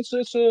mean? Like it's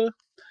an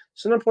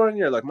important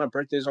year. Like my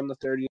birthday's on the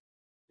 30th.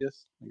 You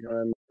know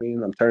what I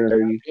mean? I'm turning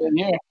 30. Champagne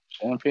year,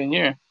 champagne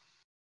year.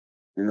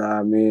 You know what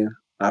I mean?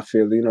 I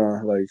feel,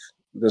 like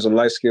there's a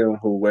light skin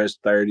who wears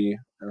 30,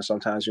 and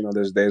sometimes,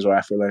 there's days where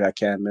I feel like I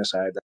can't miss.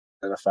 I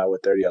identify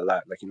with 30 a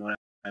lot. Like, you know what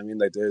I mean?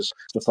 Like, there's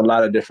just a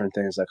lot of different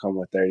things that come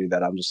with 30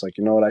 that I'm just like,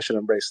 you know what? I should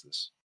embrace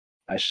this.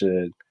 I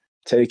should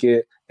take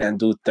it and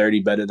do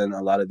 30 better than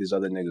a lot of these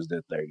other niggas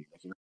did 30.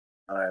 Like, you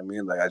know what I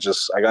mean? Like, I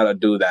gotta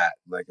do that,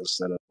 like,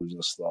 instead of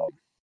just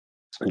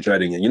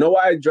dreading it. You know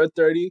why I dread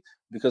 30?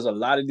 Because a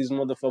lot of these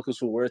motherfuckers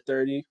who were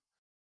 30,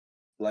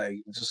 like,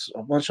 just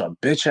a bunch of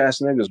bitch ass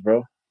niggas,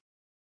 bro.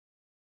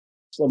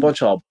 It's a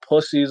bunch of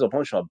pussies, a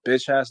bunch of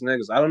bitch ass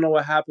niggas. I don't know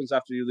what happens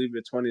after you leave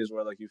your 20s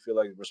where like you feel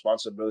like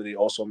responsibility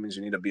also means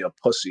you need to be a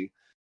pussy.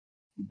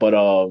 But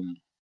I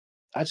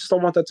just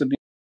don't want that to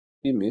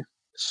be me.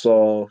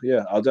 So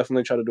yeah, I'll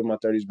definitely try to do my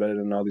 30s better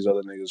than all these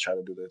other niggas try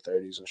to do their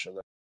 30s and shit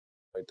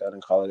like that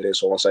and call it a day.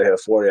 So once I hit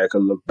 40, I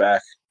could look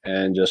back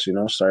and just,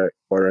 start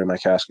ordering my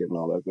casket and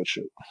all that good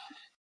shit.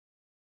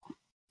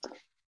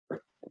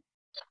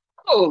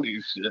 Holy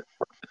shit!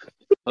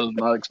 I was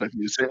not expecting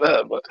you to say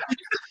that, but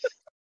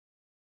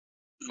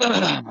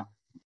I'm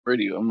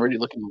already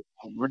looking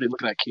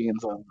at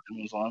cans on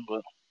Amazon,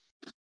 but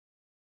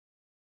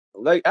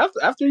Like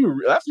after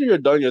you're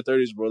done your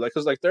 30s, bro, like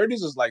cause like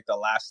 30s is like the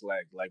last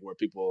leg, like where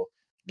people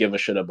give a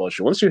shit about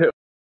you. Once you hit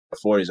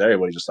 40s,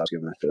 everybody just stops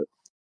giving a shit.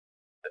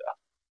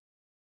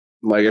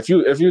 Like if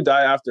you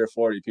die after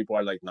 40, people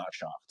are like not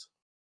shocked.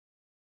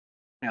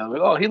 yeah,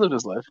 like, oh, he lived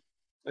his life.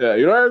 Yeah,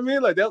 you know what I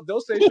mean? Like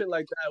they'll say shit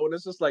like that when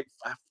it's just like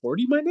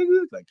 40, my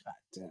nigga. Like god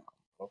damn.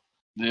 Bro.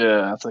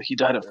 Yeah, it's like he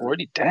died at Yeah.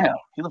 40. Damn,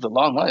 he lived a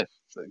long life.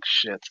 It's like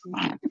shit.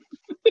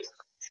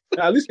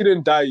 Yeah, at least he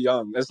didn't die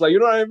young. It's like you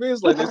know what I mean?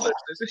 It's like they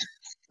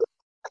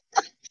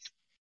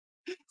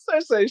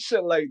start saying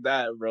shit like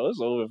that, bro.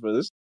 It's over for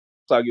this.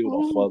 Stop giving a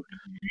Oh fuck.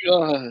 my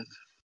god.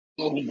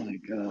 Oh my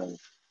god.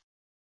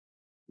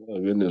 Oh,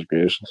 goodness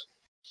gracious.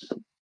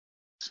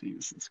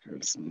 Jesus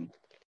Christ, man.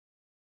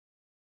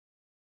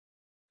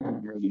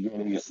 I'm really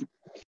getting it.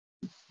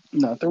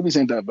 No, 30s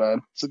ain't that bad.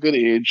 It's a good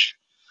age.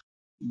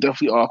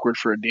 Definitely awkward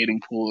for a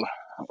dating pool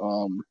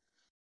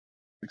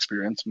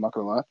experience, I'm not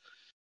gonna lie.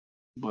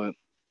 But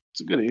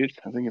it's a good age.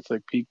 I think it's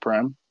like peak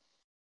prime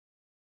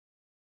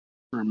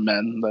for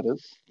men, that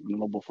is.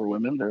 But for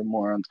women, they're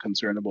more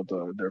concerned about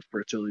their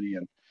fertility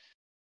and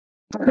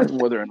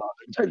whether or not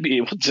they're gonna be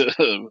able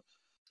to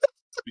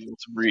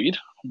breed.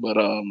 But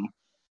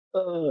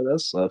Oh, that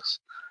sucks.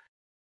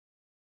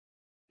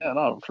 Yeah,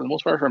 no, for the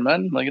most part, for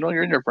men, like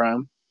you're in your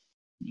prime.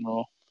 You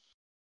know,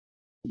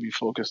 be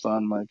focused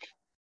on like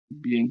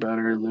being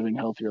better, living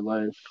healthier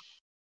life,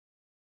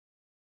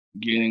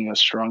 gaining a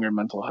stronger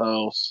mental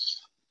health.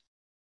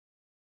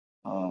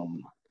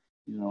 Um,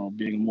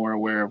 being more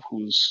aware of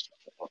who's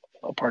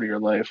a part of your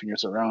life and your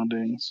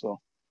surroundings. So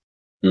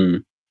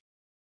Mm.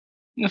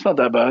 it's not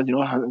that bad.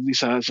 At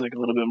least has like a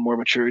little bit more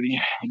maturity.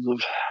 You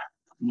live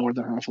more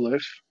than half a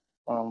life.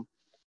 Um,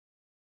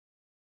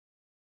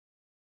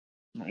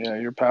 yeah,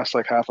 you're past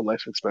like half a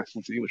life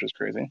expectancy, which is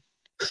crazy.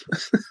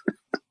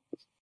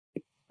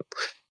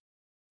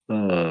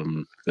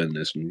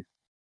 Goodness me.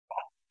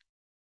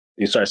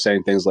 You start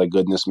saying things like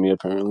 "goodness me,"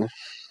 apparently.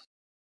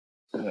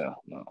 Yeah,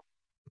 no.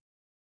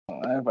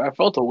 I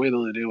felt a way the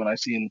other day when I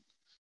seen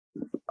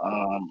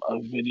a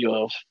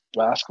video of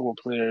basketball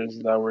players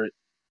that were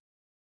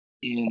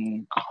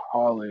in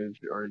college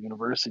or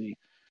university,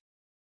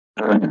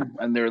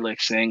 and they're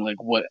like saying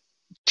like what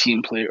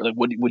team player like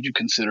what would you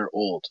consider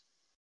old?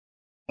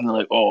 And they're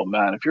like, oh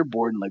man, if you're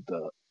born in like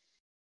the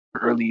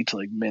early to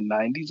like mid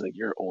 '90s, like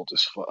you're old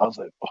as fuck. I was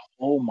like,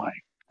 oh my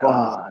Oh,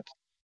 god,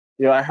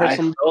 yeah, I heard I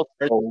some. felt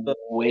a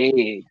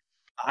way.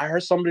 I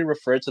heard somebody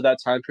refer to that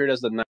time period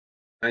as the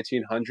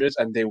 1900s,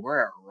 and they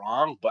weren't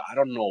wrong, but I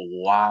don't know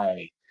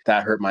why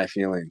that hurt my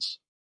feelings.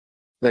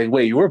 Like,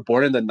 wait, you were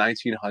born in the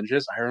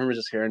 1900s? I remember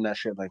just hearing that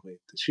shit. Like, wait,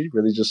 did she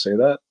really just say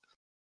that?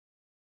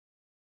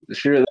 Did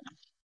she really,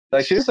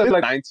 like she said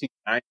like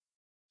 1990?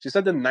 She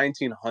said the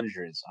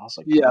 1900s. I was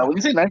like, Yeah, God, when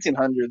you say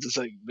 1900s, it's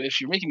like, bitch,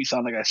 you're making me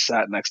sound like I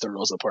sat next to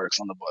Rosa Parks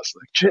on the bus.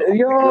 Like, chill. Like,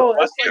 you're yo,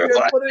 what? it's like You're you're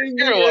what? putting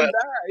You're me in what?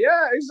 that.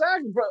 Yeah,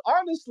 exactly, bro.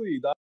 Honestly,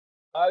 dog.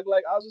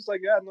 Like I was just like,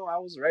 yeah, no, I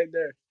was right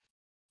there.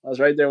 I was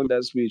right there with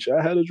that speech.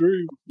 I had a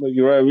dream. Like,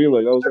 you know what I mean?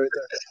 Like, I was right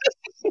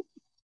there.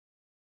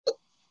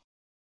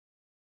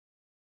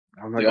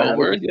 I'm like, Like, I oh, had a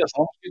word? Yes,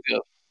 I'll speak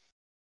up.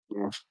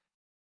 dream.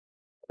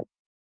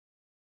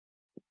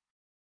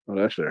 Oh,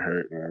 that shit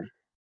hurt, man.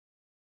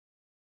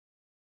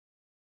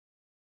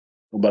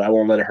 But I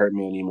won't let it hurt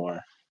me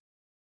anymore.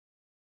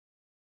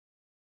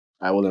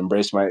 I will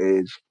embrace my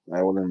age.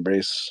 I will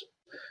embrace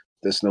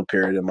this new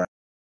period in my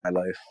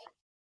life,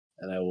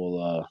 and I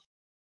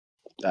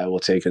will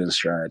take it in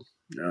stride.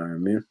 You know what I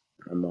mean?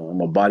 I'm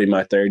gonna body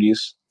my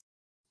 30s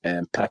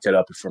and pack it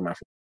up for my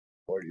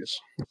 40s.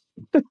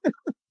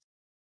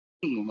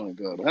 Oh my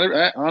god.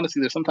 I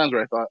honestly, there's sometimes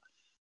where I thought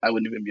I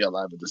wouldn't even be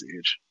alive at this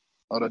age.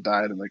 I would have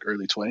died in like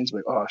early 20s.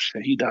 Like, oh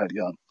shit, he died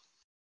young.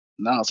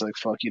 Now it's like,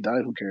 fuck, he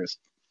died. Who cares?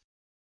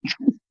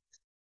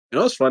 You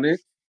know what's funny?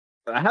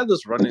 I had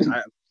this running.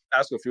 I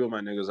asked a few of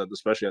my niggas,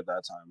 especially at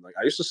that time. Like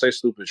I used to say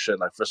stupid shit.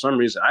 Like for some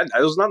reason,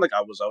 it was not like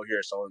I was out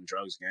here selling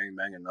drugs, gang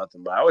banging,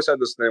 nothing. But I always had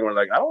this thing where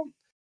like I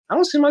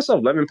don't see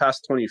myself living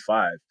past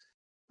 25.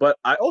 But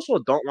I also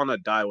don't want to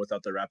die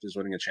without the Raptors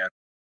winning a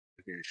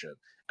championship.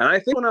 And I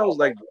think Oh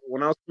my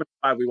when I was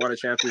 25, we won a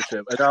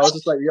championship, and I was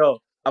just like, yo,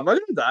 am I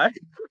gonna die?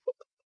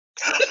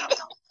 god.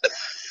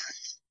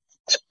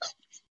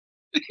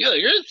 Yeah,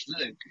 you're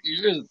sick.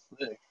 You're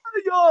sick.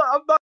 Yo,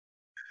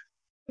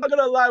 not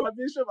gonna lie, my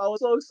bishop, I was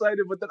so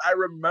excited, but then I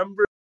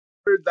remembered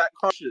that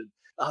caution.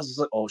 I was just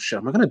like, oh shit,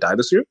 am I gonna die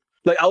this year?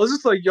 Like I was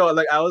just like, yo,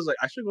 like I was like,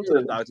 I should go to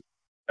the doctor.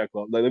 Check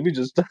up. Like let me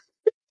just like,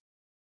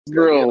 yo,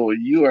 Bro,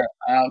 you are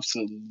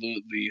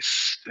absolutely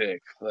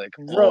sick. Like,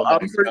 bro, oh my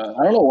I'm for god.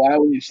 I don't know why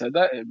when you said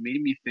that, it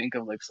made me think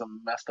of like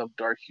some messed up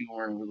dark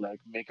humor with like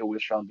Make a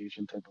Wish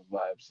Foundation type of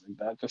vibes. Like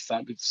that just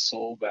sounded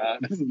so bad.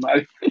 It's not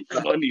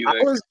even funny. I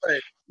Like, was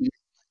like,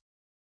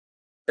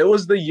 it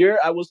was the year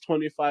I was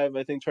 25,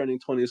 I think turning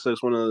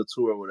 26, one of the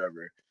two or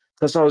whatever.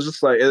 Because I was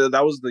just like,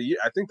 that was the year.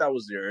 I think that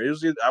was the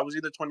year. I was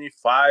either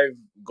 25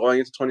 going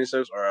into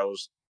 26 or I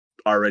was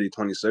already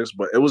 26.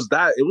 But it was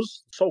that. It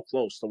was so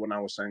close to when I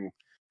was saying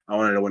I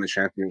wanted to win a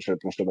championship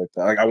and shit like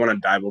that. Like, I want to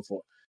die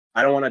before.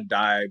 I don't want to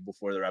die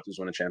before the Raptors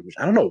win a championship.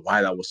 I don't know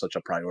why that was such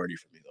a priority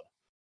for me,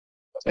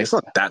 though. Like, it's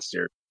not that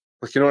serious.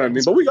 Like, you know what I mean?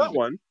 that's But we got crazy.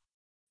 one.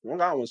 We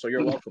got one, so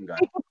you're welcome, guys.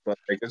 But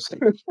I guess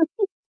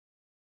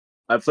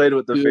I played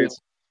with the Yeah. fates.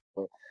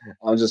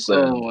 I'm just saying.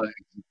 Oh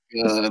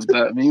my god.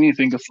 That made me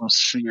think of some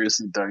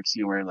seriously dark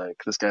humor. Like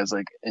this guy's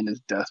like in his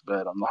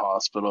deathbed on the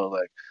hospital,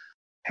 like,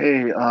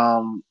 hey,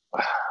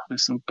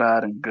 there's some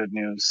bad and good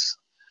news.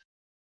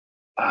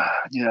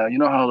 Yeah, you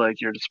know how like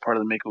you're just part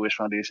of the Make a Wish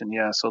Foundation.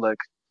 Yeah, so like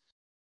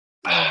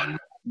Oh, no.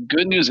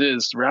 good news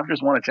is the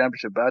Raptors won a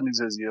championship. Bad news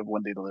is you have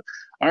one day to live.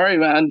 All right,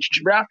 man.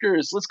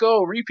 Raptors, let's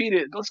go. Repeat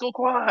it. Let's go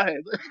quad.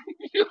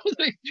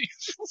 Like,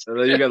 Jesus And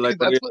then you get like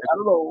Christ. That's what I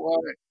don't know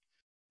why.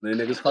 the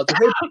niggas called to,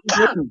 hey, you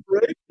going to the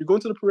parade? You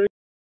going to the parade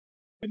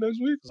next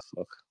week?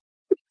 Fuck.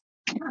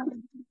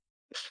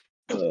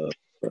 Uh,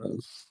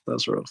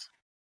 that's rough.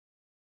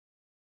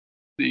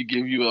 They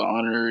give you an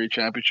honorary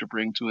championship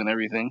ring too and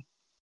everything.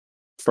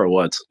 For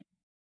what?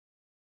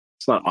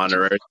 It's not So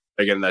honorary.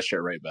 They're getting that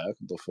shit right back.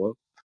 What the fuck?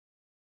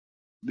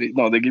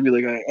 no, they give you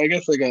like I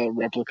guess like a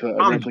replica,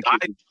 a I'm dying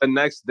replicated. the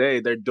next day.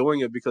 They're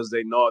doing it because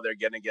they know they're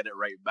gonna get it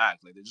right back.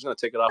 Like they're just gonna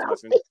take it off my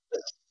finger.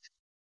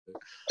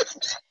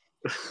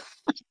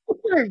 Oh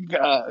my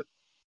God.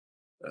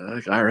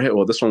 All right,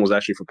 well, this one was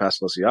actually for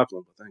Pascal Siakam,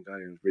 but thank God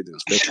he was reading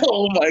his paper.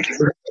 Oh my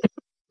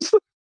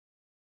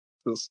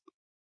this,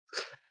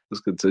 this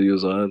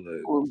continues on.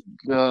 Like, oh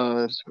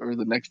God. Or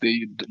the next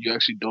day you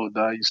actually don't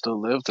die, you still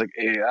live. It's like,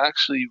 hey,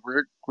 actually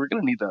we're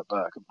gonna need that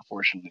back,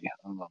 unfortunately.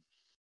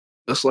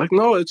 it's like,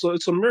 no, it's a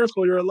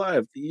miracle you're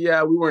alive.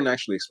 Yeah, we weren't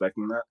actually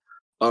expecting that.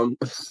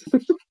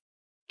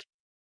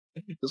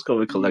 Just go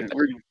and Yeah, collect.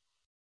 we're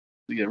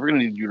gonna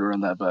need you to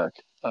run that back.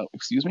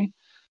 Excuse me?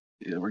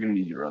 Yeah, we're gonna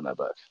need you to run that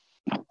back.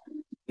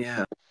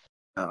 Yeah.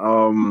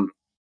 Um.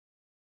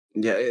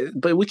 Yeah,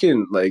 but we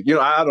can like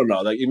I don't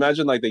know. Like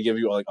imagine like they give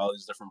you like all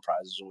these different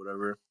prizes or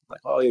whatever. Like,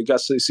 oh, you got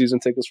season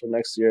tickets for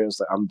next year. It's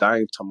like I'm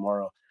dying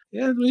tomorrow.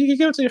 Yeah, but you can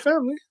give it to your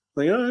family.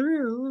 Like, you know what I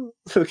mean?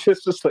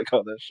 It's just like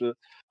all that shit.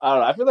 I don't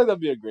know. I feel like that'd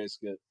be a great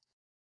skit,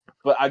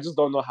 but I just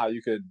don't know how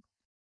you could.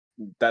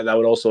 That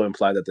would also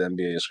imply that the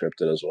NBA is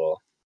scripted as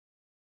well.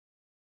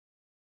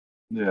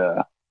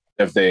 Yeah.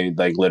 If they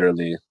like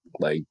literally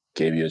like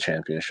gave you a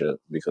championship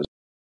because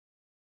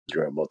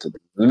you're about to,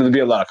 there'd be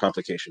a lot of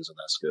complications in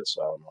that skit.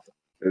 So I don't know.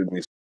 It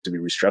needs to be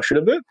restructured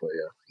a bit, but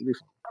yeah, it'd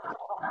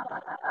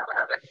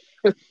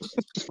be fun.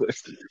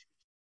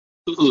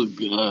 Oh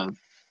God.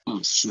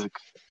 I'm sick.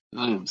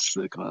 I am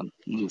sick, man.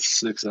 I'm a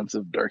sick sense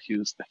of dark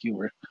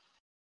humor.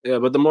 Yeah,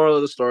 but the moral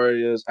of the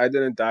story is I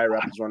didn't die.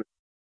 Raptors won.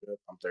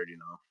 I'm 30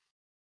 now.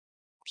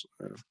 So,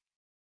 yeah.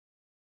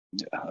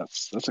 Yeah,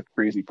 that's a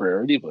crazy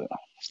priority, but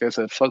this guy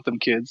said, "Fuck them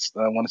kids.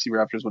 I want to see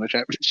Raptors win a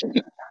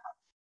championship."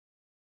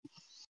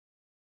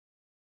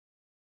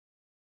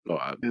 No,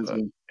 Is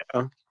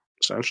yeah,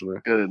 essentially.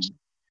 good.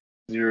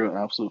 Zero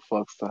absolute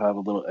fucks to have a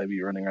little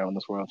Evie running around in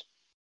this world.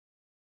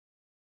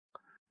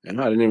 And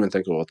I didn't even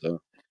think about that.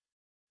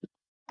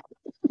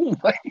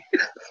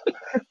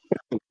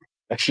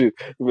 Actually,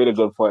 you made a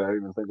good point. I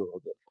didn't even think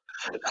about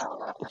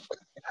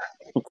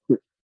that.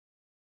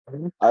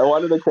 I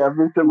wanted a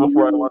championship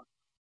before I wanted.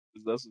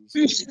 That's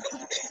insane. This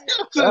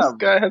Damn.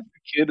 guy has a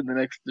kid in the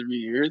next 3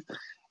 years.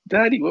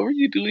 Daddy, what were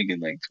you doing in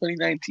like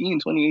 2019,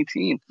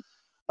 2018?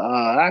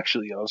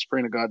 Actually, I was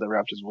praying to God that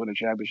Raptors win a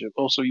championship.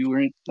 Oh, so you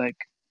weren't like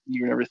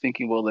you were never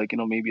thinking, well, like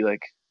maybe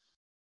like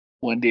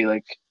one day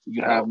like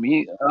you have No,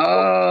 me.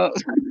 not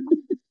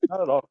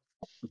at all.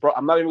 Bro,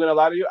 I'm not even gonna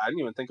lie to you. I didn't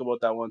even think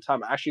about that one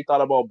time. I actually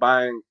thought about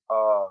buying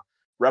a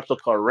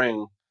replica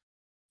ring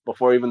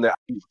before even the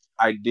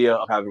idea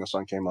of having a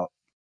son came up.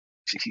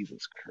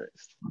 Jesus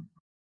Christ.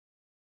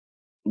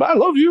 But I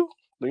love you.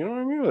 You know what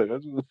I mean? Like, I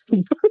just,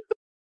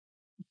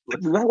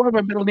 Is that why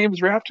my middle name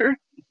is Raptor?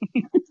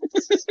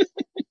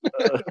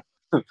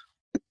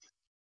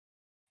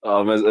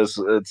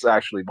 it's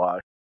actually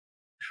Bosch,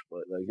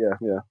 but like, yeah,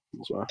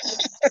 that's why.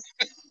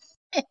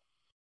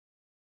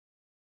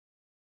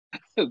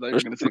 I thought you were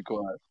gonna say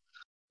Kawhi.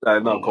 I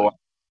know Oh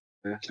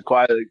my. Kawhi.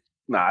 Kawhi. Like,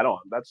 nah, I don't.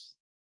 That's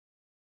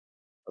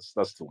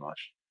too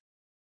much.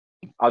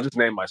 I'll just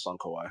name my son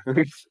Kawhi.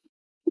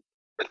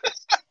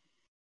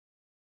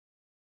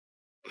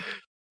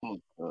 Oh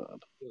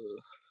God.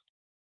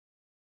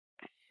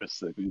 You're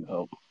sick. We need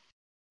help.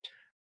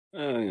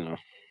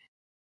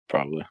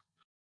 Probably.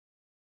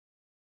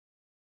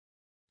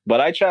 But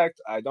I checked.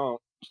 I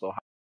don't. So,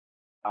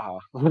 haha.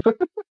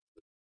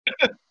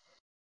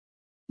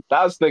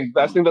 I think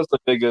that's the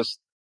biggest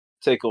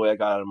takeaway I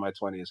got out of my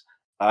 20s.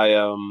 I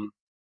am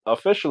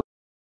officially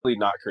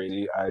not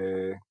crazy.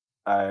 I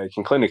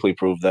can clinically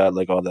prove that,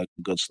 like all that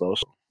good stuff.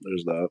 So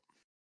there's that.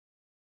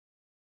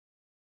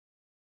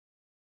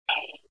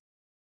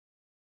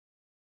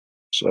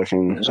 So I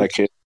can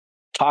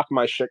talk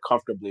my shit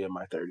comfortably in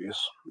my 30s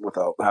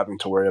without having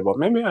to worry about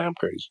maybe I am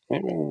crazy.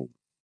 Maybe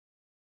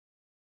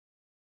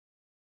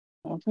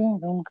I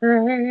think I'm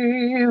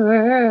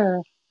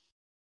crazy.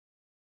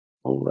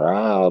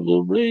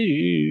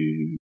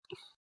 probably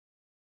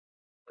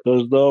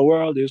because the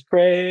world is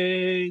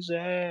crazy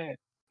and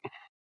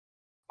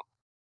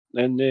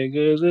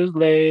niggas is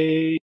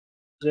lazy.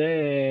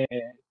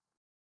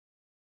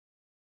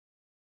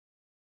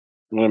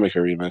 I'm gonna make a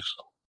remix.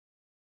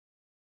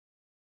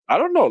 I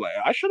don't know. Like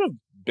I should have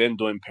been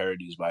doing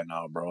parodies by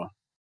now, bro.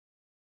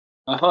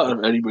 I thought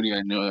of anybody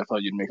I knew, I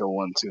thought you'd make a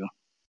one too.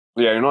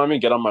 Yeah, you know what I mean.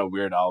 Get on my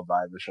Weird Al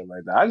vibe and shit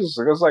like that. It's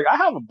like I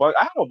have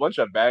a bunch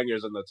of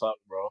bangers in the tuck,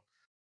 bro.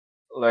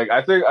 Like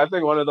I think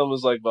one of them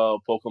was like the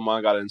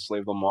Pokemon got to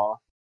enslave them all.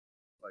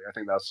 Like I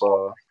think that's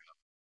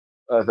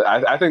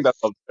I think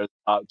that's up there,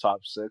 top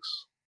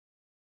six.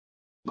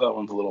 That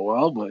one's a little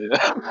wild, but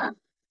yeah.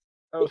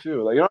 I have a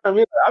few. Like you know what I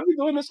mean. I've been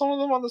doing this some of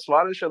them on the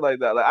spot and shit like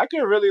that. Like I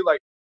can really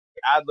like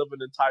ad lib an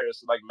entire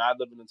Mad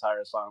lib an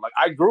entire song. Like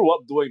I grew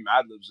up doing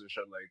Mad libs and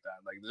shit like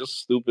that. Like just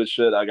stupid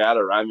shit. Like, I got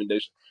a rhyming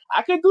diction.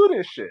 I could do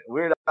this shit.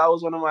 Weird. That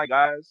was one of my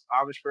guys.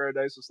 Amish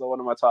Paradise is still one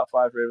of my top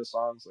 5 favorite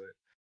songs. Like,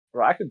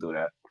 bro, I could do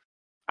that.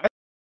 I,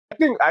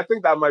 I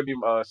think that might be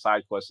a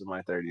side quest in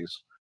my 30s.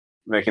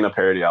 Making a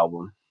parody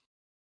album.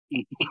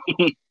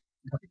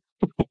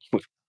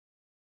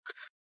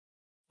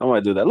 I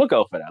might do that. Look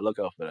out for that. Look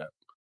out for that.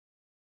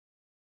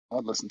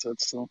 I'd listen to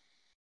it still.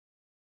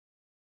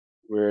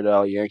 Weird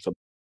Al yanked a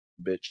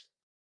bitch.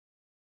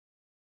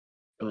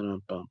 Hey,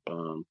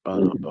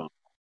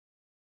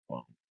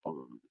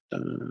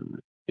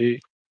 The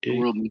hey,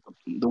 world needs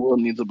the world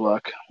needs a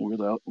black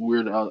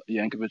Weird Al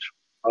Yankovic.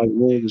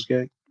 niggas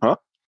gang. Huh?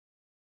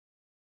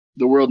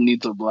 The world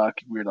needs a black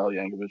Weird Al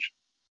Yankovic.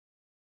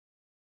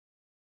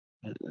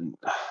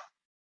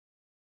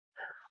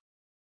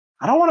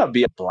 I don't want to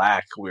be a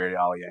black Weird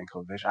Al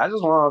Yankovic. I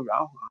just want to.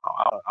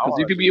 I Because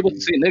you want could to be just able to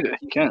be. say nigga,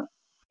 you can't.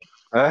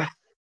 Uh,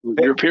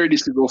 Your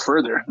parodies could go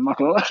further. I'm not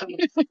gonna lie.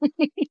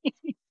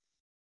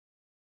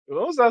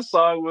 what was that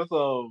song with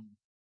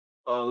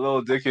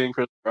Lil Dicky and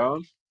Chris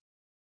Brown?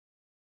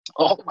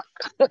 Oh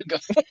my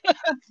god,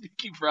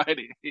 Freaky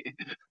Friday.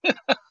 The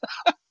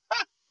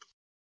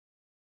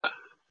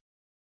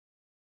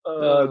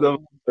Uh,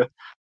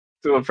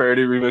 do a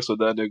parody remix with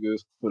that nigga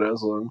for that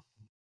song.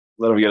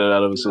 Let him get it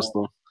out of his yeah,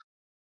 system.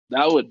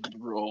 that would,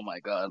 oh my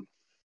god,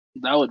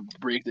 that would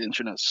break the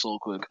internet so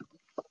quick.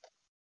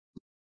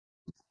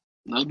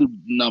 That would do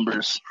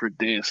numbers for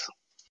days.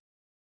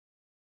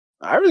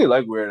 I really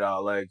like Weird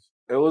Al. Like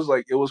it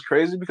was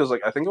crazy because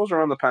like I think it was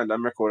around the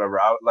pandemic or whatever.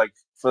 I like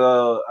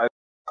for I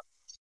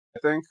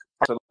think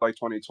to like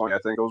 2020. I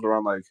think it was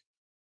around like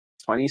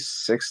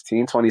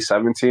 2016,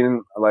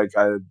 2017. Like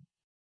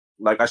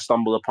I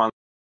stumbled upon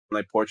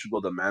like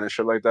Portugal the Man and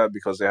shit like that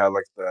because they had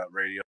like the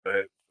radio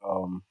hit.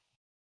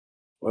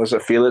 What is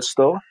it? Feel It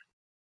Still.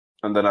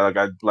 And then I was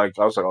like,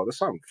 oh, this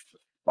song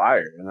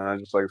fire. And then I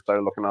just like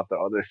started looking up the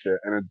other shit,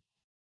 and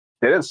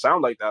it didn't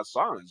sound like that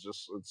song.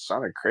 It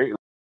sounded crazy.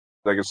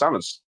 Like it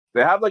sounded.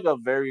 They have like a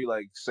very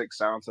like sick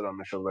sound to them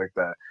and shit like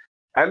that.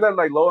 And then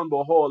like lo and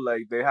behold,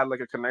 like they had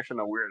like a connection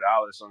to Weird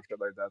Al or some shit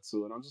like that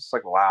too. And I'm just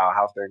like, wow,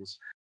 how things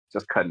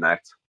just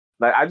connect.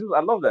 Like I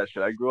love that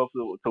shit. I grew up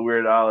to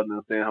Weird Al and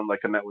then seeing him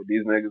like connect with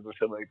these niggas and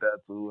shit like that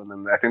too. And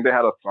then I think they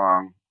had a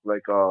song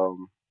like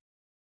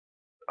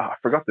I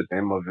forgot the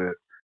name of it.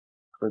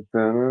 But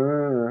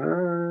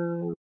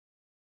then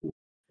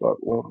what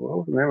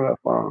was the name of that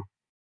song?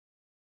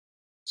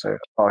 Say,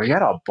 oh, he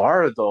had a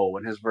bar though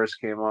when his verse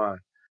came on.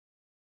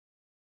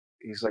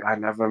 He's like, I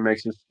never make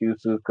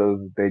excuses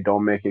because they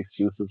don't make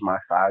excuses my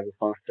side or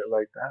some shit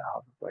like that. I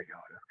was just like, yo,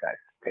 this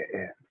guy's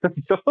spitting.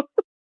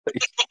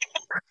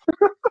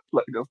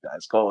 Like, this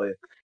guy's going.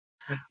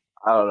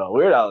 I don't know.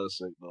 Weird Al is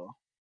sick though.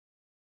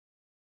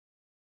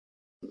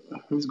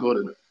 Who's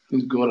goaded?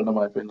 Who's goaded in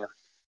my opinion?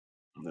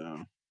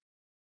 Yeah.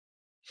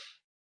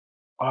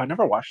 Oh, I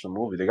never watched the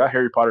movie. They got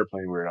Harry Potter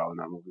playing Weird Al in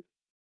that movie.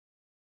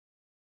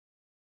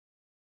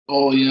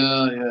 Oh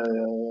yeah, yeah,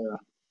 yeah, yeah.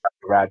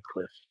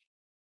 Radcliffe.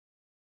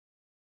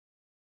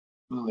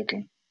 I like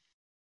him.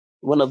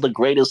 One of the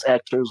greatest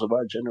actors of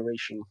our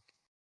generation.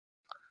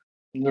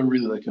 I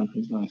really like him.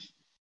 He's nice.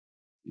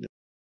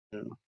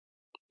 Yeah.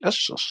 That's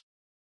just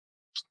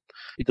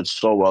he did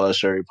so well as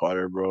Harry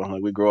Potter, bro.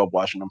 Like we grew up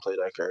watching him play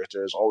that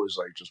character. It's always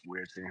like just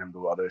weird seeing him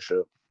do other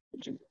shit.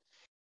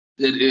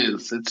 It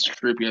is. It's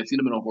trippy. I've seen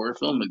him in a horror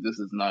film. Like this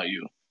is not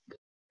you.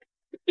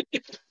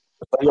 Like,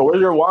 yo, where's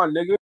your wand,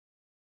 nigga?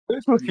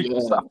 Yeah.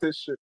 Stop this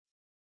shit.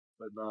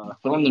 But nah,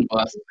 Put on the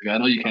glasses. Like, I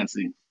know you can't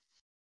see.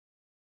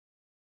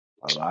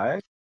 I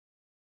lied.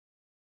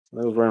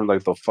 They was wearing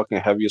like the fucking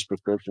heaviest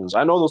prescriptions.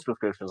 I know those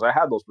prescriptions. I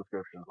had those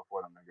prescriptions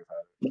before them niggas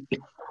had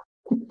it.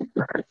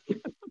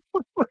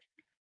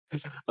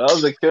 I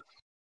was a kid,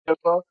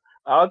 bro.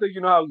 I don't think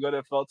you know how good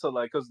it felt to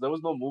like, cause there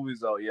was no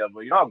movies out yet,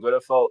 but you know how good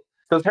it felt.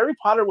 Cause Harry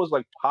Potter was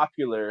like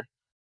popular,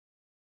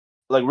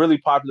 like really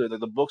popular. Like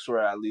the books were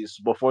at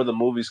least before the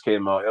movies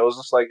came out. It was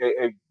just like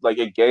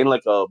it gained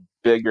like a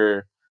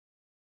bigger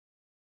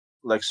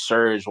like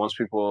surge once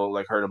people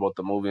like heard about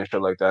the movie and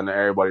shit like that, and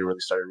everybody really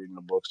started reading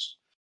the books.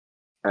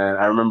 And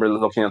I remember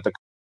looking at the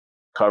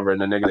cover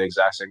and the nigga the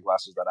exact same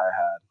glasses that I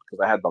had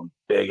because I had them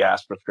big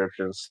ass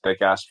prescriptions,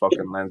 thick ass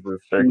fucking lenses.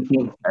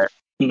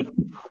 Shit.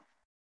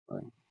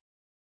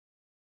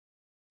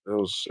 It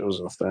was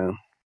insane,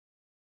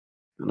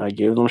 and I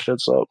gave them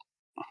shits up.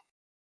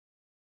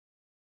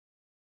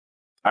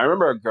 I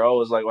remember a girl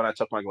was like when I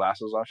took my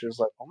glasses off, she was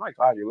like, "Oh my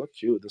god, you look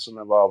cute." This and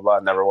that, blah blah.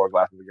 Never wore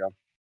glasses again.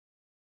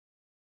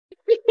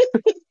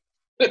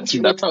 Never,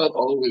 That's how it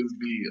always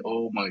be.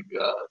 Oh my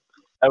god.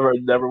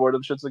 never wore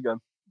them shits again.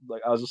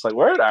 Like I was just like,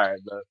 "Word, all right."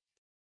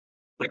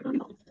 But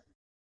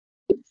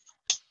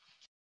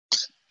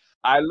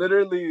I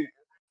literally,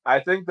 I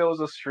think there was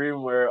a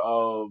stream where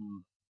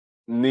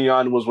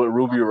Neon was with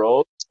Ruby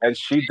Rose, and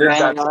she did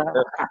that to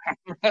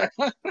him.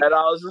 And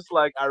I was just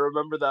like, I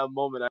remember that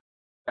moment.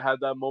 I had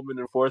that moment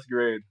in fourth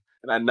grade,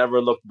 and I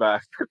never looked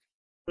back.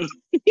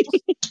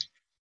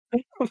 I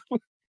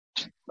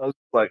was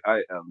like,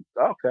 I am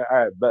okay. All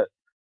right, bet.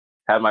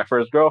 Had my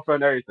first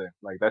girlfriend, everything.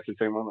 Like that should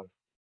change my life.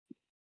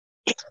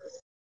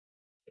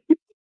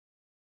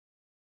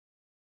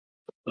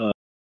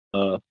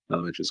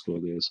 Elementary school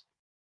days.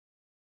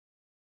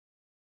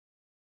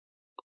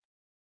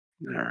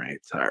 All right,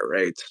 all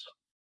right.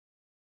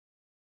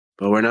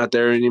 But we're not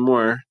there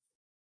anymore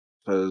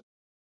because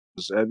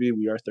Evie,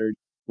 we are 30.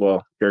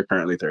 Well, you're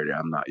currently 30.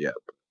 I'm not yet.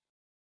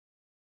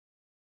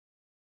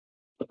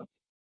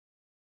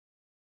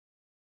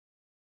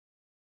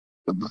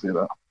 Good to see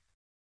that.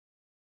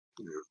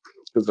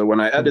 Because when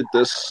I edit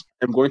this,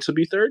 I'm going to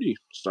be 30,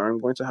 so I'm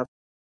going to have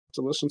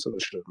to listen to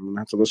this shit. I'm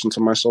gonna have to listen to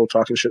myself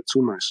talking shit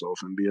to myself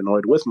and be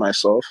annoyed with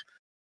myself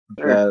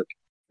Sure. that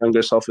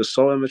younger self is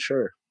so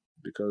immature.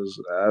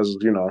 Because as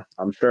you know,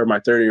 I'm sure my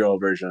 30-year-old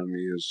version of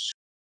me is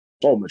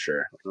so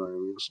mature. You know what I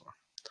mean? So,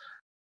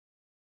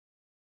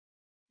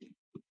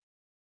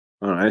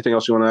 I don't know, anything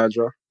else you want to add,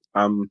 Joe?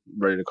 I'm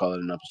ready to call it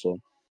an episode.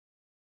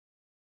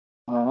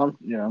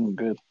 Yeah, I'm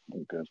good.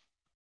 I'm good.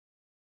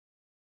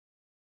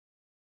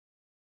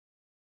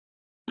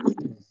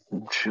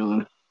 I'm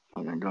chilling. I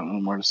ain't got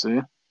no more to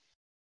say.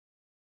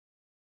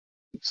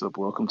 Except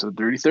welcome to the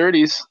Dirty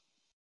 30s.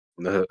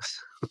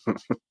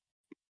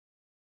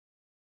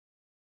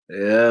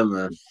 Yeah,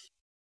 man.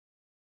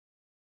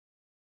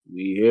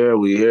 We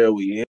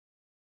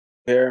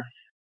here.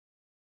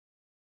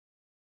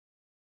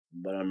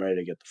 But I'm ready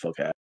to get the fuck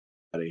out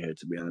of here,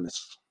 to be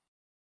honest.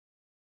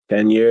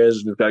 10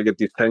 years, we've got to get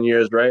these 10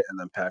 years right, and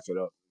then pack it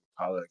up.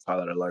 Call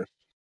it a life.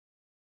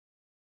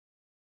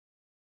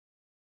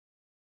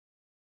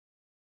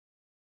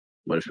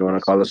 But if you want to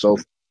Yes, call sir. it so,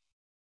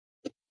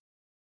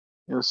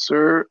 Yes,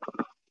 sir.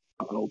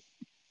 I'll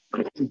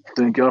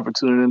thank y'all for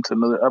tuning in to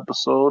another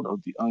episode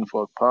of the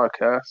Unfucked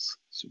Podcast.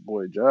 It's your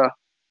boy Ja.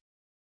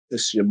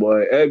 it's your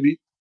boy Abby.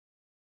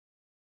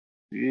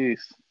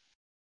 Peace.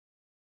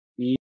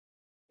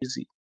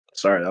 Easy.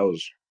 Sorry, that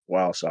was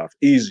wild soft.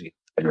 Easy.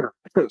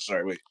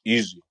 Sorry, wait.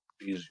 Easy.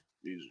 You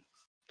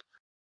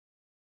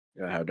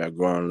gotta have that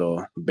growing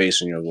little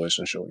bass in your voice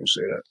and shit when you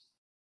say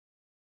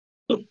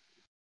that.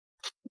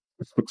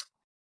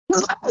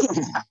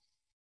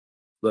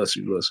 Bless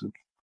you.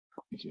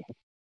 Thank you.